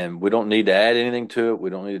 And we don't need to add anything to it. We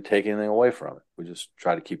don't need to take anything away from it. We just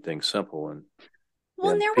try to keep things simple. And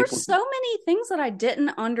Well, and there were so many things that I didn't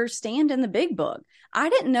understand in the big book. I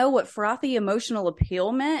didn't know what frothy emotional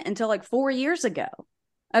appeal meant until like 4 years ago.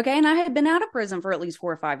 Okay. And I had been out of prison for at least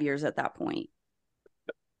 4 or 5 years at that point.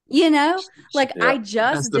 Like I That's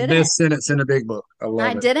just the didn't. best sentence in the big book. I love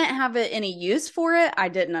I it. didn't have any use for it. I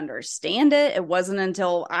didn't understand it. It wasn't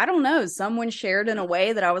until, I don't know, someone shared in a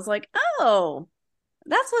way that I was like, oh,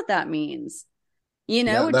 that's what that means. Yeah, It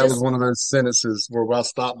that was just, one of those sentences where I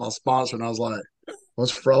stopped my sponsor and I was like,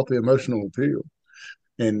 what's frothy emotional appeal?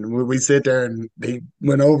 And we sit there and he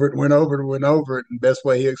went over it. And best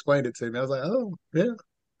way he explained it to me, I was like, oh, yeah,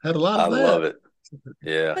 had a lot I of that. love it.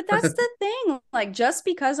 Yeah. but that's the thing. Like, just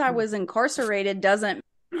because I was incarcerated doesn't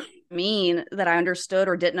mean that I understood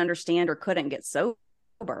or didn't understand or couldn't get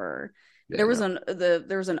sober. There was Yeah.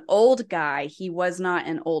 there was an old guy. He was not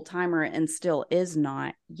an old timer and still is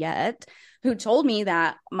not yet, who told me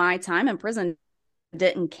that my time in prison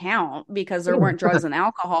didn't count because there weren't drugs and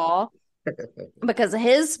alcohol, because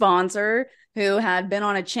his sponsor, who had been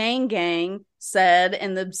on a chain gang, said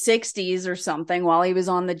in the 60s or something while he was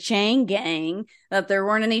on the chain gang that there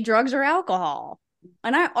weren't any drugs or alcohol.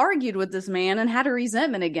 And I argued with this man and had a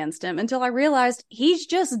resentment against him until I realized he's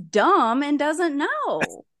just dumb and doesn't know.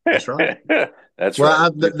 That's right. That's Well,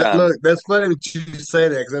 right. Good times. look, that's funny that you say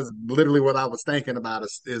that because that's literally what I was thinking about.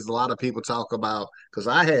 Is a lot of people talk about because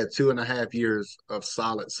I had 2.5 years of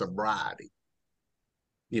solid sobriety.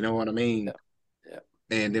 You know what I mean? Yeah. Yeah.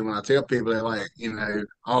 And then when I tell people, they're like,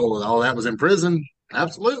 oh, that was in prison.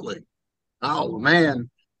 Absolutely. Oh man,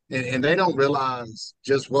 and they don't realize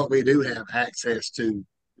just what we do have access to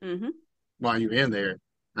Mm-hmm. while you're in there.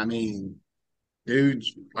 I mean,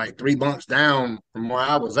 dudes like 3 bunks down from where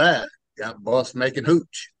I was at got bust making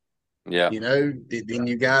hooch. Yeah. Then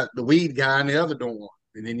you got the weed guy in the other dorm.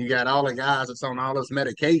 And then you got all the guys that's on all this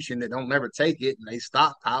medication that don't never take it and they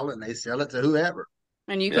stockpile it and they sell it to whoever.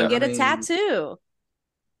 And you can Yeah. I get a mean, tattoo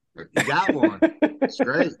you got one. It's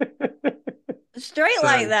great. straight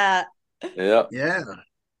like So that. Yeah. yeah.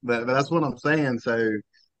 But that's what I'm saying. So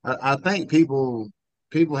I think people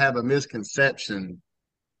have a misconception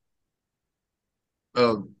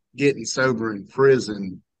of getting sober in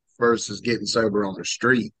prison versus getting sober on the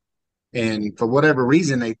street. And for whatever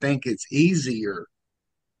reason, they think it's easier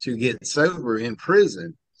to get sober in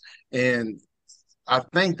prison. And I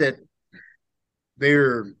think that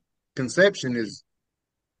their conception is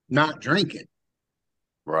not drinking.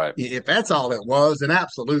 Right. If that's all it was, then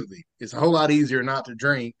absolutely. It's a whole lot easier not to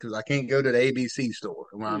drink because I can't go to the ABC store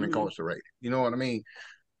when I'm Mm-hmm. incarcerated. You know what I mean?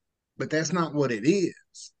 But that's not what it is.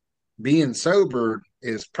 Being sober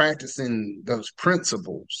is practicing those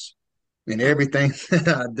principles in everything that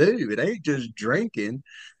I do. It ain't just drinking,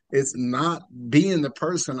 it's not being the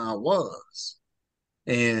person I was.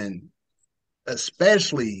 And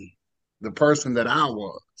especially the person that I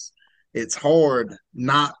was. It's hard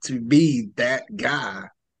not to be that guy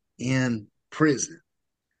in prison.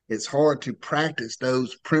 It's hard to practice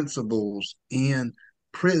those principles in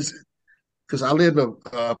prison because I lived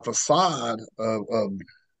a facade of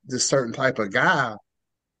this certain type of guy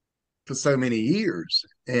for so many years.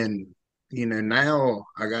 And, now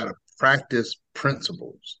I got to practice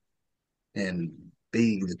principles and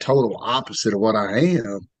be the total opposite of what I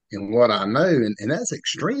am and what I know. And that's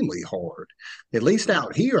extremely hard. At least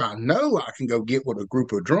out here, I know I can go get with a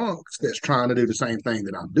group of drunks that's trying to do the same thing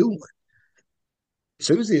that I'm doing.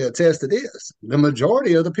 Susie attests to this. The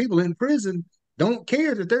majority of the people in prison don't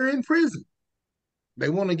care that they're in prison. They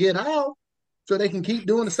want to get out so they can keep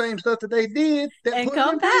doing the same stuff that they did that And put them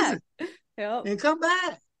come in back. prison Yep. and come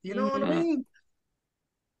back. You know what I Mm-hmm. mean?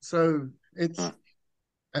 So Mm.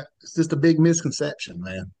 it's just a big misconception,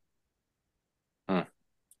 man. Mm.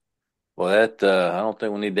 Well, I don't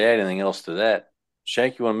think we need to add anything else to that.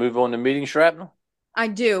 Shank, you want to move on to meeting shrapnel? I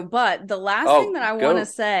do, but the last thing Oh, that I want to go.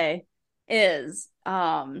 say is there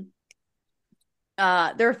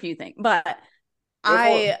are a few things, but Go for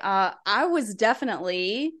it. I was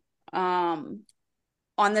definitely on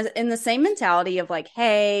the in the same mentality of like,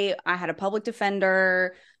 hey, I had a public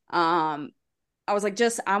defender. I was like,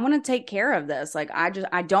 I want to take care of this. Like, I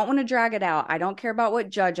don't want to drag it out. I don't care about what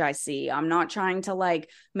judge I see. I'm not trying to like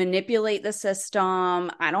manipulate the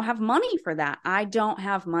system. I don't have money for that. I don't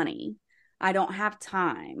have money. I don't have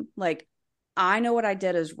time. Like, I know what I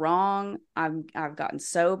did is wrong. I've gotten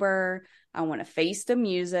sober. I want to face the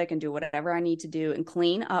music and do whatever I need to do and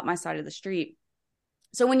clean up my side of the street.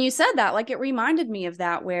 So when you said that, like, it reminded me of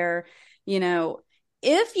that where,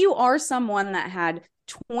 if you are someone that had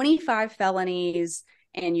 25 felonies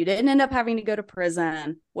and you didn't end up having to go to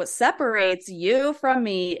prison. What separates you from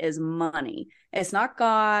me is money. It's not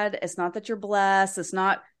God. It's not that you're blessed. It's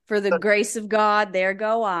not for the grace of God. There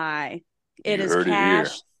go I. It You is heard it here.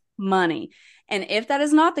 cash money. And if that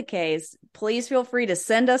is not the case, please feel free to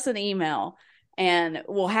send us an email and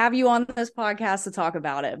we'll have you on this podcast to talk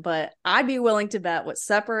about it. But I'd be willing to bet what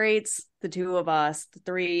separates the two of us, the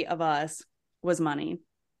three of us, was money.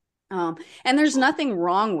 And there's nothing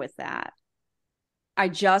wrong with that. I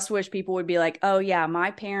just wish people would be like, oh, yeah,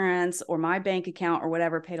 my parents or my bank account or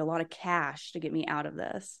whatever paid a lot of cash to get me out of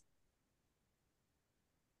this.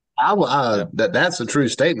 That's a true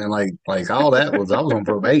statement. Like all that was, I was on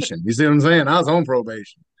probation. You see what I'm saying? I was on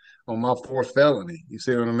probation on my fourth felony. You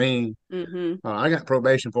see what I mean? Mm-hmm. I got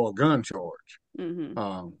probation for a gun charge.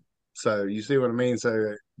 Mm-hmm. So you see what I mean?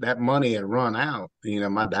 So that money had run out.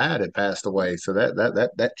 My dad had passed away, so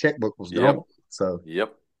that checkbook was Yep. gone. So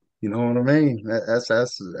Yep. you know what I mean? That's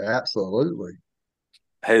absolutely.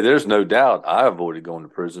 Hey, there's no doubt I avoided going to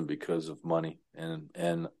prison because of money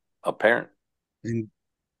and a parent. And,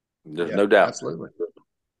 There's yeah, no doubt. absolutely.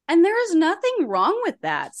 And there is nothing wrong with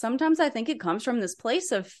that. Sometimes I think it comes from this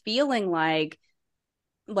place of feeling like,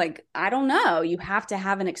 I don't know, you have to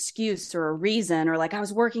have an excuse or a reason, or like I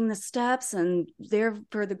was working the steps and there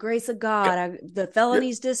for the grace of God, the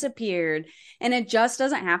felonies disappeared. And it just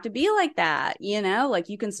doesn't have to be like that. Like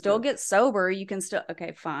you can still get sober. You can still,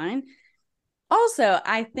 okay, fine. Also,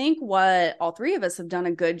 I think what all three of us have done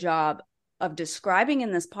a good job of describing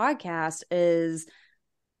in this podcast is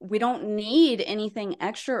we don't need anything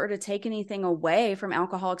extra or to take anything away from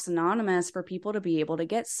Alcoholics Anonymous for people to be able to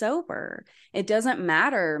get sober. It doesn't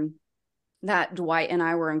matter that Dwight and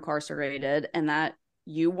I were incarcerated and that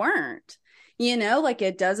you weren't.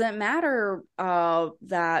 It doesn't matter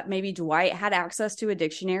that maybe Dwight had access to a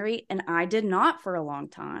dictionary and I did not for a long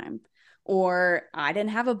time. Or I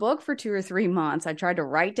didn't have a book for 2 or 3 months. I tried to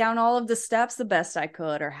write down all of the steps the best I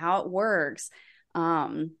could or how it works.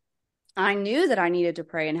 I knew that I needed to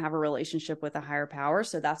pray and have a relationship with a higher power.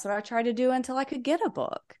 So that's what I tried to do until I could get a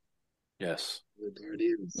book. Yes. There it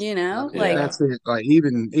is. Like that's it. Like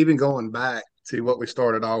even going back to what we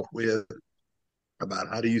started off with about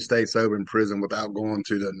how do you stay sober in prison without going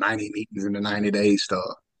to the 90 meetings and the 90 days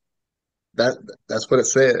stuff. That's what it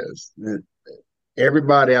says.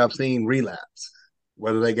 Everybody I've seen relapse,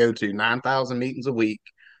 whether they go to 9,000 meetings a week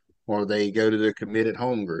or they go to the committed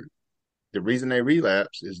home group. The reason they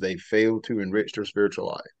relapse is they fail to enrich their spiritual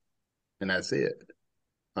life, and that's it.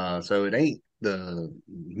 So it ain't the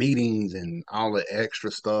meetings and all the extra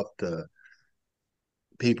stuff to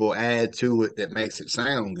people add to it that makes it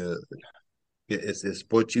sound good. It's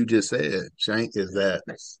what you just said, Shank, is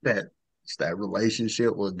it's that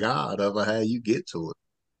relationship with God of how you get to it.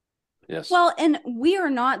 Yes. Well, and we are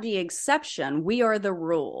not the exception. We are the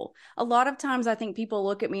rule. A lot of times I think people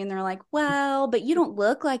look at me and they're like, well, but you don't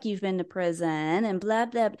look like you've been to prison and blah,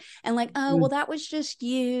 blah. And like, oh, well, that was just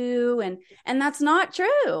you. And that's not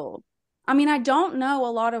true. I mean, I don't know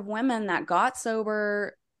a lot of women that got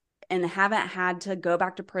sober and haven't had to go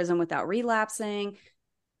back to prison without relapsing.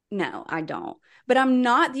 No, I don't. But I'm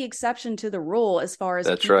not the exception to the rule as far as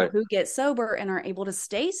That's people right. who get sober and are able to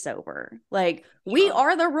stay sober. Like, we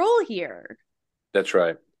are the rule here. That's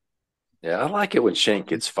right. Yeah, I like it when Shank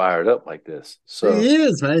gets fired up like this. So He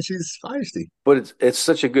is, man. She's feisty. But it's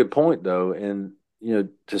such a good point though, and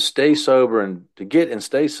to stay sober and to get and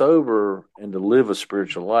stay sober and to live a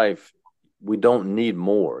spiritual life, we don't need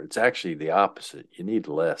more. It's actually the opposite. You need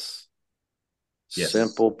less. Yes,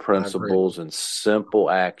 simple principles and simple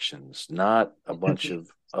actions, not a bunch of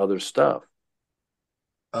other stuff.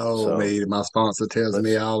 Oh, my sponsor tells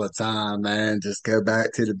me all the time, man, just go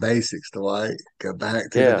back to the basics, Dwight. Go back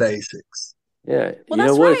to the basics. Yeah. Well, you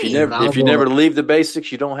know what? right. If you never leave the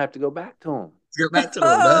basics, you don't have to go back to them. Go back to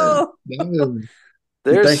them. No.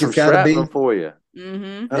 There's some shrapnel for you.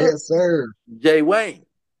 Mm-hmm. Yes, sir. Jay Wayne.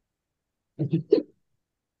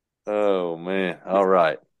 Oh man. All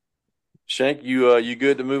right. Shank, you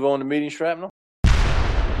good to move on to meeting shrapnel?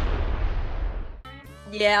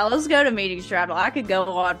 Yeah, let's go to meeting shrapnel. I could go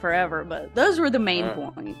on forever, but those were the main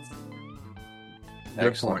points.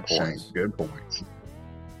 Excellent points. Shank. Good points.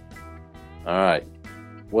 All right.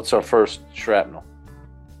 What's our first shrapnel?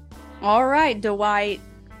 All right, Dwight.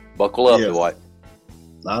 Buckle up, Dwight.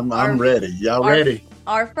 I'm ready. Y'all ready?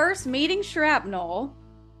 Our first meeting shrapnel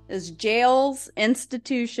is jails,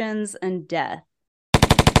 institutions, and death.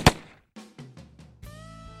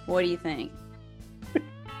 What do you think?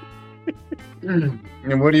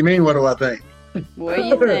 And what do you mean? What do I think? What do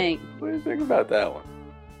you think? What do you think about that one?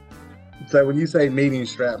 So when you say meeting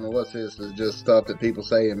shrapnel, what's this? Is just stuff that people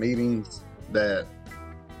say in meetings that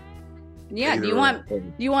Yeah. Do Either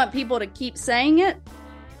you want people to keep saying it?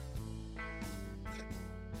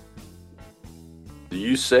 Do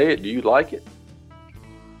you say it? Do you like it?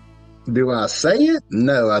 do I say it?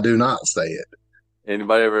 No, I do not say it.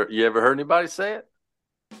 You ever heard anybody say it?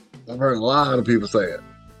 I've heard a lot of people say it.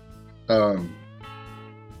 Um,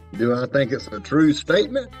 do I think it's a true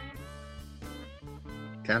statement?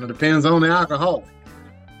 Kind of depends on the alcoholic.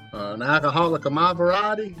 An alcoholic of my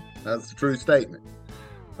variety, that's a true statement.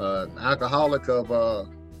 An alcoholic of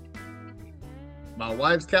my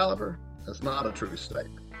wife's caliber, that's not a true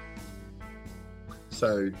statement.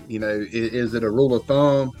 So, is it a rule of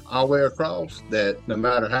thumb all the way across that no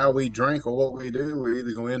matter how we drink or what we do, we're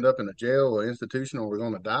either going to end up in a jail or institution or we're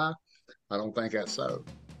going to die? I don't think that's so.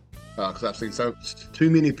 Because I've seen too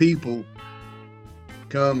many people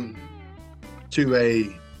come to a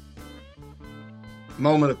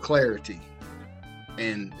moment of clarity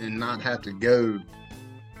and not have to go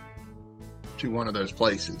to one of those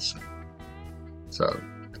places. So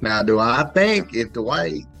now, do I think if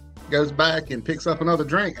Dwight goes back and picks up another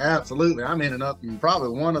drink, absolutely, I'm ending up in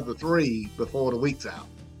probably one of the three before the week's out.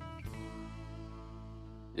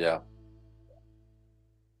 Yeah.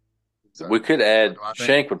 So, we could add. I think-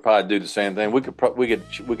 Shank would probably do the same thing. We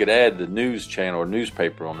could add the news channel or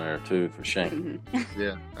newspaper on there too for Shank.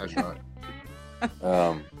 Yeah, that's right.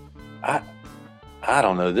 I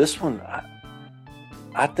don't know this one.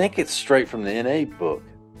 I think it's straight from the NA book,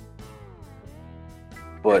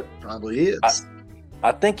 but It probably is.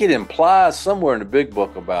 I think it implies somewhere in the big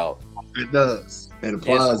book about It does. It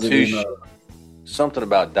applies it in, something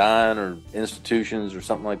about dying or institutions or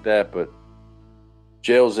something like that. But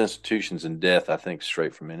jails, institutions, and death, I think,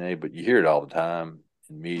 straight from NA. But you hear it all the time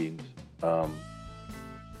in meetings. I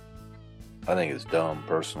think it's dumb,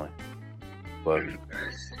 personally. But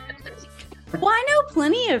Well, I know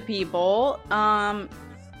plenty of people.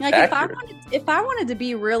 Like if I wanted to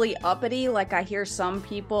be really uppity, like I hear some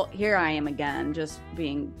people. Here I am again, just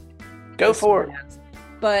being. Go for it.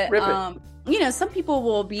 But some people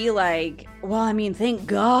will be like, "Well, I mean, thank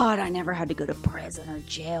God I never had to go to prison or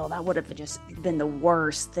jail. That would have just been the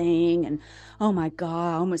worst thing." And oh my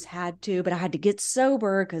God, I almost had to, but I had to get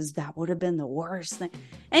sober because that would have been the worst thing.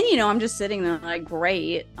 And I'm just sitting there like,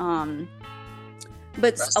 great.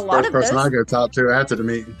 But that's a the lot first of person those, I go talk to after the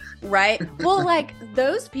meeting. right? Well, like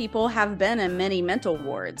those people have been in many mental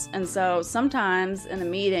wards. And so sometimes in a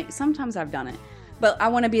meeting, sometimes I've done it, but I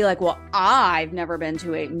want to be like, well, I've never been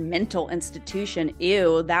to a mental institution.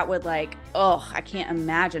 Ew, that would I can't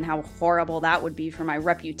imagine how horrible that would be for my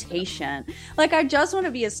reputation. Like, I just want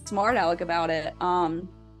to be a smart aleck about it.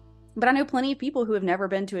 But I know plenty of people who have never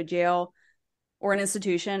been to a jail or an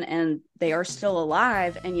institution and they are still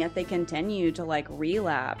alive, and yet they continue to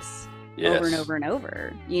relapse over and over and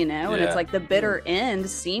over, and it's like the bitter end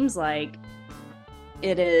seems like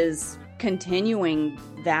it is continuing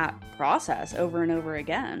that process over and over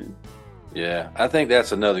again. Yeah, I think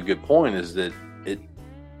that's another good point, is that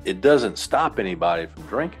it doesn't stop anybody from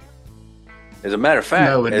drinking. As a matter of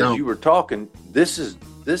fact, you were talking, this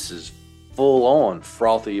is full on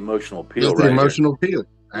frothy emotional appeal, right? Emotional appeal.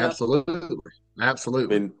 Absolutely.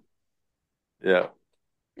 Absolutely. I mean, yeah.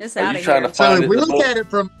 It's out of here. So if we look at it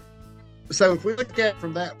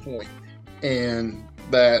from that point, and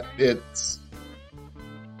that it's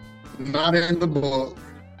not in the book,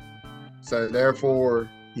 so therefore,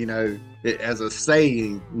 it, as a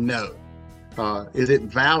saying, no. Is it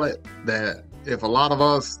valid that if a lot of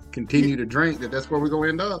us continue to drink, that's where we're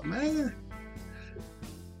going to end up? Man,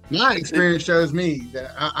 my experience shows me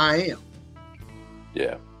that I am.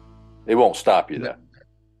 Yeah. It won't stop you, though.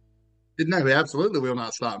 No, it absolutely will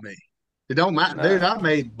not stop me. It don't matter. No. Dude, I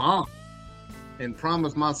made bonds and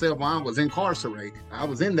promised myself while I was incarcerated. I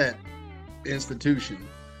was in that institution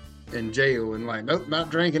in jail and nope, not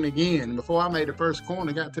drinking again. And before I made the first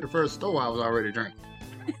corner, got to the first store, I was already drinking.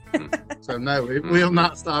 So no, it will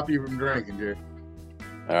not stop you from drinking, Jerry.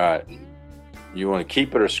 All right. You want to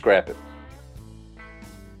keep it or scrap it?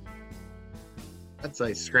 I'd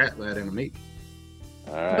say scrap that in a meeting.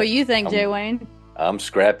 All right. What do you think, Jay Wayne? I'm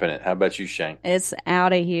scrapping it. How about you, Shane? It's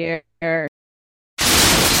out of here. It's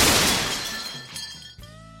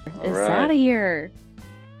out of here.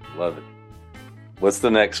 Love it. What's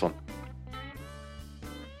the next one?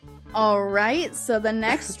 All right. So the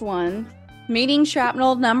next one, meeting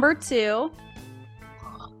shrapnel number 2.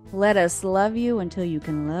 Let us love you until you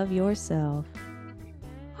can love yourself.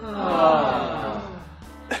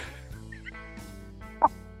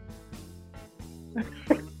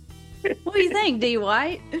 What do you think,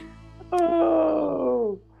 Dwight?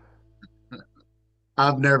 Oh,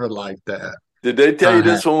 I've never liked that. Did they tell you I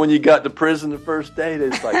this one when you got to prison the first day?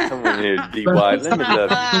 It's like, come on here, Dwight. Let me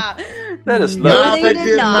love you. Let us No, love you. they they did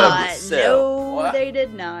did Love not. yourself. No, What? they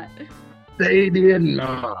did not. They did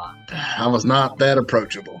not. I was not that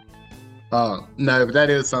approachable. No, but that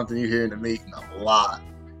is something you hear in the meeting a lot.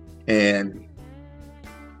 And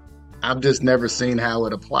I've just never seen how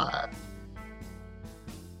it applied.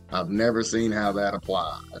 I've never seen how that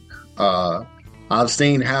applied. Uh, I've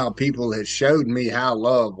seen how people have showed me how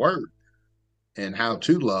love works and how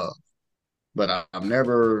to love, but I've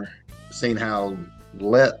never seen how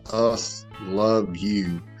let us love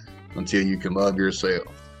you until you can love yourself.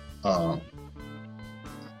 Um,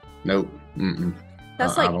 nope. Mm-mm.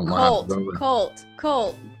 That's I like don't know how to go there.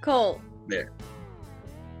 cult. Yeah.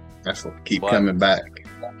 That's what keep What? coming back.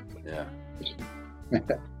 Yeah.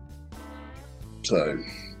 So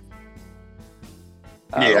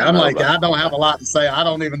I yeah, don't I'm know like, about I don't have a lot to say. I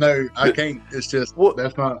don't even know. I can't. It's just Well-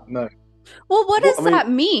 that's not no. Well, what Well, does I mean- that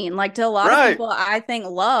mean? Like to a lot Right. of people, I think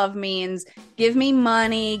love means give me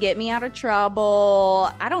money, get me out of trouble.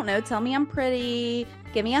 I don't know, tell me I'm pretty,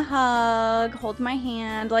 give me a hug, hold my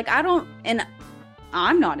hand. Like and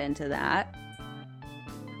I'm not into that.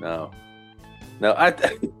 No. I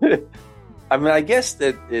I mean, I guess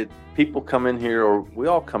that people come in here, or we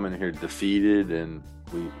all come in here defeated, and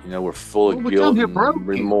we're full of Well, we guilt come here and broken.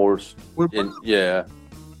 remorse. We're And yeah,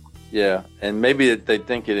 and maybe they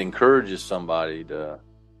think it encourages somebody to.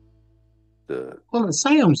 well, it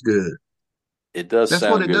sounds good. It does That's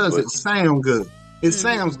sound what it good, does. but It sounds good. It Mhm.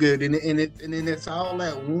 sounds good, and then it's all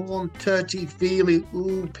that warm, touchy, feely,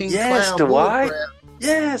 ooh, pink yes, cloud Dwight. bullcrap.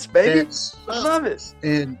 Yes, baby. That I love it. sucks.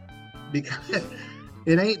 And because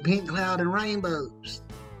it ain't pink cloud and rainbows.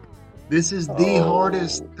 This is the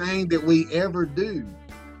hardest thing that we ever do.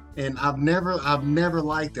 And I've never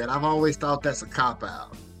liked that. I've always thought that's a cop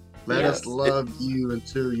out. Let Yes. us love you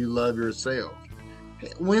until you love yourself.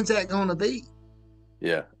 When's that gonna be?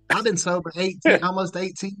 Yeah. I've been sober 18, almost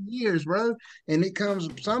 18 years, bro. And it comes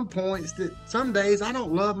some points that some days I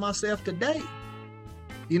don't love myself today.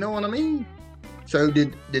 You know what I mean? So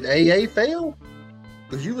did AA fail?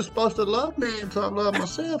 Because you were supposed to love me until I love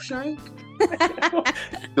myself, Shane.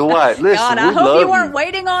 Dwight, listen, God, I we hope love you weren't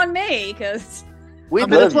waiting on me because We I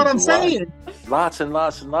mean, love that's what you, I'm Dwight. saying. Lots and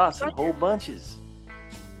lots and lots and whole bunches.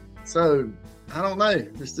 So I don't know.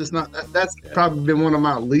 It's just not. That's Yeah. probably been one of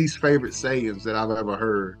my least favorite sayings that I've ever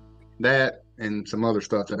heard. That and some other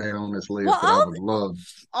stuff that ain't on this list Well, that I would love.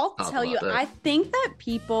 I'll Talk tell you, about that. I think that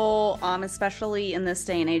people, especially in this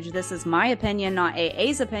day and age, this is my opinion, not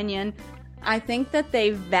AA's opinion. I think that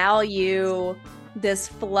they value this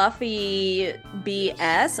fluffy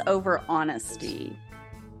BS over honesty.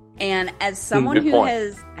 And as someone Good who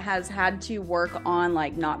point. has had to work on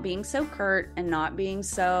like not being so curt and not being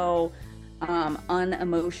so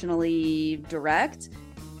unemotionally direct,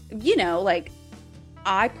 like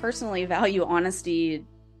I personally value honesty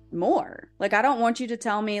more. Like I don't want you to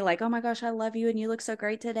tell me like, oh my gosh, I love you and you look so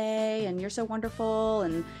great today and you're so wonderful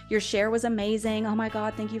and your share was amazing. Oh my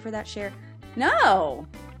God, thank you for that share. No.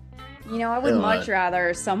 I would much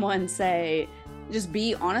rather someone say, just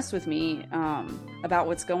be honest with me about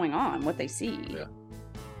what's going on, what they see.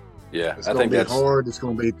 Yeah, It's I gonna think be that's hard. It's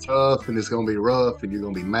gonna be tough, and it's gonna be rough, and you're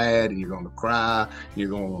gonna be mad, and you're gonna cry, and you're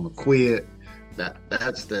gonna want to quit.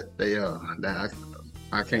 That's that they are.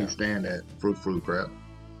 I can't stand that frou crap.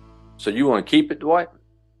 so. You want to keep it, Dwight?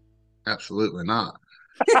 Absolutely not.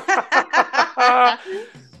 All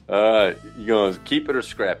right, you gonna keep it or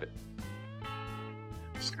scrap it?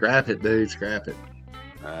 Scrap it, dude. Scrap it.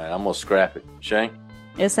 All right, I'm gonna scrap it. Shane?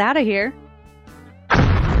 It's out of here.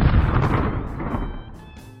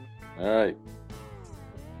 All right.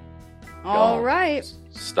 All Gone. right.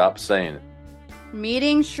 Stop saying it.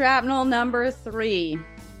 Meeting shrapnel number 3.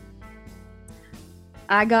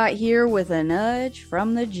 I got here with a nudge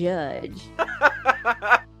from the judge.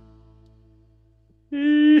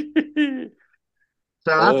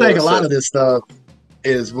 So I think a lot of this stuff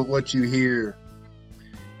is what you hear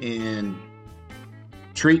in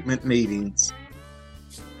treatment meetings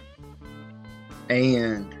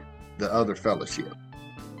and the other fellowship.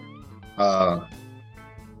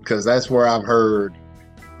 Because that's where I've heard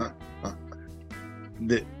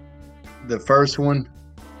the first one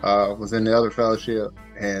was in the other fellowship,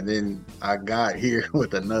 and then I got here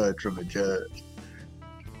with a nudge from the judge.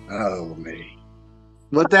 Oh, me.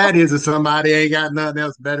 What that is somebody ain't got nothing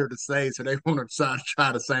else better to say, so they want to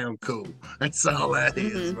try to sound cool. That's all that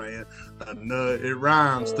is, man. A nudge. It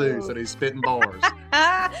rhymes too, so they spitting bars.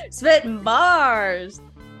 Spitting bars.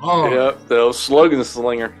 Oh, Yep, the old slogan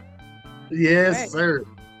slinger. yes, Right. sir.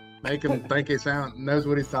 Make him think he knows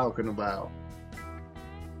what he's talking about.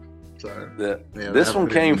 So this one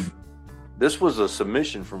came. This was a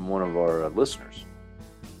submission from one of our listeners.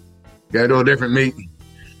 Go to a different meeting.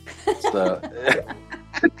 So,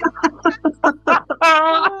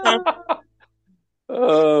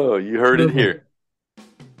 oh, you heard it here.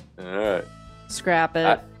 All right. Scrap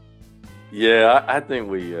it. I think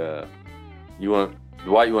we. Dwight? You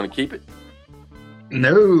want to keep it?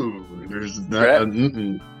 No, there's not.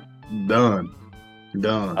 Done.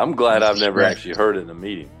 I'm glad I've never actually heard it in a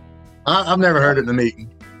meeting. I've never heard it in a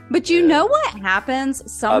meeting. But you know what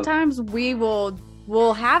happens? Sometimes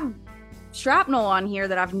we'll have shrapnel on here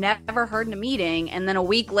that I've never heard in a meeting, and then a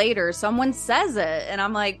week later someone says it and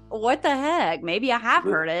I'm like, what the heck? Maybe I have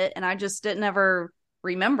heard it and I just didn't ever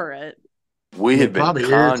remember it. We had been probably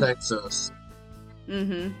irritates us.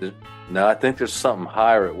 Mm-hmm. No, I think there's something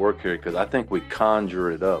higher at work here because I think we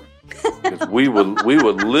conjure it up. we would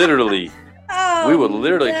literally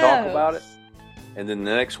talk about it, and then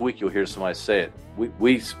the next week you'll hear somebody say it.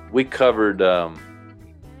 We covered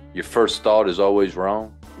your first thought is always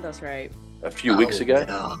wrong. That's right. A few weeks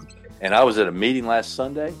ago, and I was at a meeting last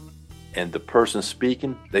Sunday, and the person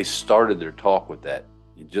speaking, they started their talk with that.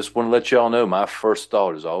 You just want to let y'all know my first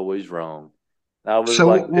thought is always wrong. I was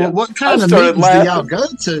what kind of meetings do y'all go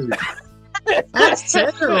to? That's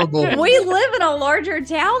terrible. We live in a larger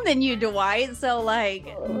town than you, Dwight, so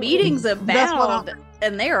meetings abound,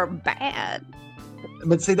 and they are bad.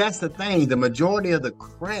 But see, that's the thing. The majority of the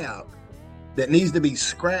crap that needs to be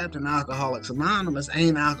scrapped in Alcoholics Anonymous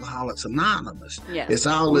ain't Alcoholics Anonymous. Yes. It's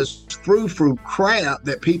all this frou-frou crap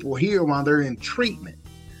that people hear while they're in treatment,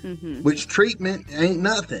 which treatment ain't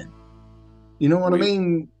nothing. You know what I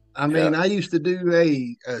mean? I used to do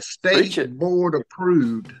a state board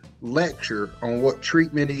approved lecture on what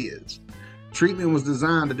treatment is. Treatment was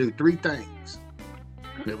designed to do three things.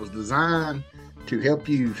 It was designed to help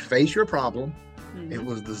you face your problem. It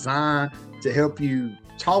was designed to help you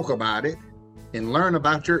talk about it and learn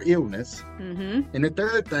about your illness. And the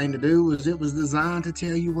third thing to do was it was designed to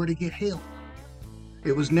tell you where to get help.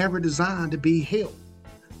 It was never designed to be help.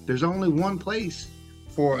 There's only one place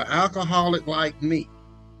for an alcoholic like me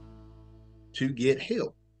to get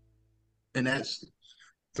help, and that's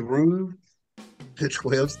through the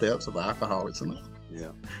 12 steps of Alcoholics Anonymous.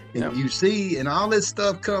 You see, and all this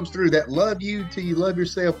stuff comes through that love you till you love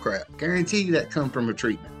yourself crap. Guarantee you that comes from a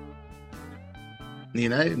treatment. You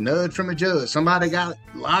know, nudge from a judge. Somebody got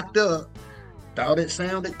locked up, thought it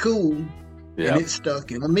sounded cool, and it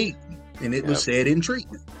stuck in a meeting, and it was said in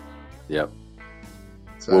treatment. So,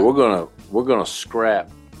 well, we're gonna scrap.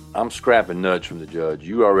 I'm scrapping nudge from the judge.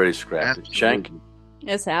 You already scrapped it. Shank.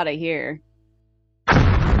 It's out of here.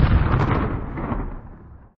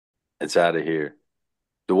 It's out of here.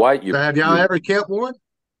 Dwight, have y'all ever kept one?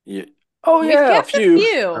 Yeah. We've kept a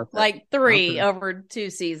few, okay. Like 3 over 2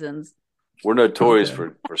 seasons. We're notorious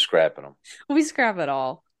for scrapping them. We scrap it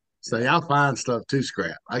all. So y'all find stuff to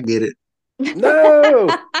scrap. I get it. No.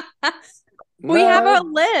 We have a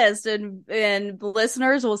list, and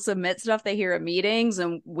listeners will submit stuff they hear at meetings,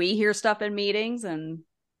 and we hear stuff in meetings. And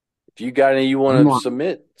if you got any you want to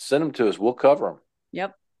submit, send them to us. We'll cover them.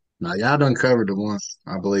 Yep. Now, y'all done covered the ones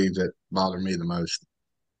I believe that bother me the most.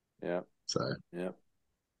 Yeah. So. Yeah.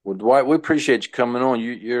 Well, Dwight, we appreciate you coming on.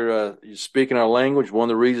 You're speaking our language. One of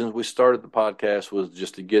the reasons we started the podcast was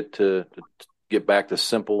just to get back to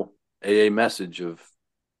simple AA message of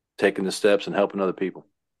taking the steps and helping other people.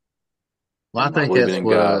 Well, I think that's in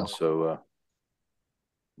God. So,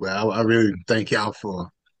 well, I really thank y'all for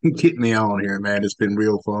getting me on here, man. It's been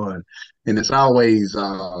real fun, and it's always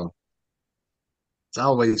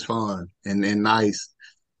fun and nice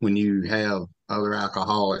when you have other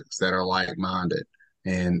alcoholics that are like-minded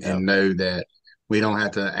and know that we don't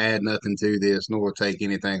have to add nothing to this nor take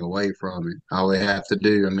anything away from it. All we have to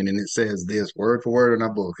do, and it says this word for word in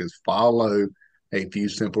our book, is follow a few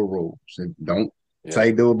simple rules. Don't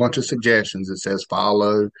say do a bunch of suggestions. It says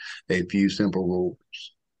follow a few simple rules.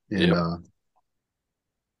 And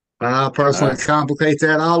I personally complicate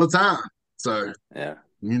that all the time. So,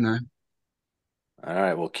 you know. All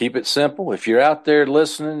right. Well, keep it simple. If you're out there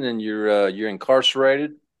listening and you're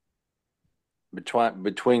incarcerated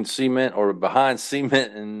between cement or behind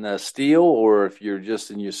cement and steel, or if you're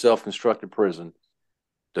just in your self-constructed prison,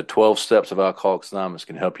 the 12 steps of Alcoholics Anonymous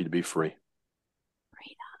can help you to be free.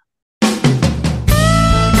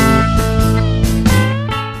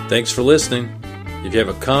 Thanks for listening. If you have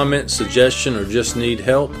a comment, suggestion, or just need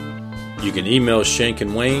help, you can email Shank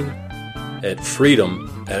and Wayne at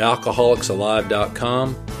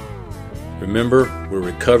freedom@alcoholicsalive.com. Remember, we're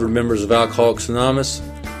recovered members of Alcoholics Anonymous,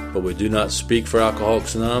 but we do not speak for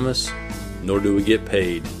Alcoholics Anonymous, nor do we get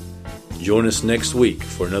paid. Join us next week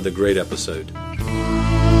for another great episode.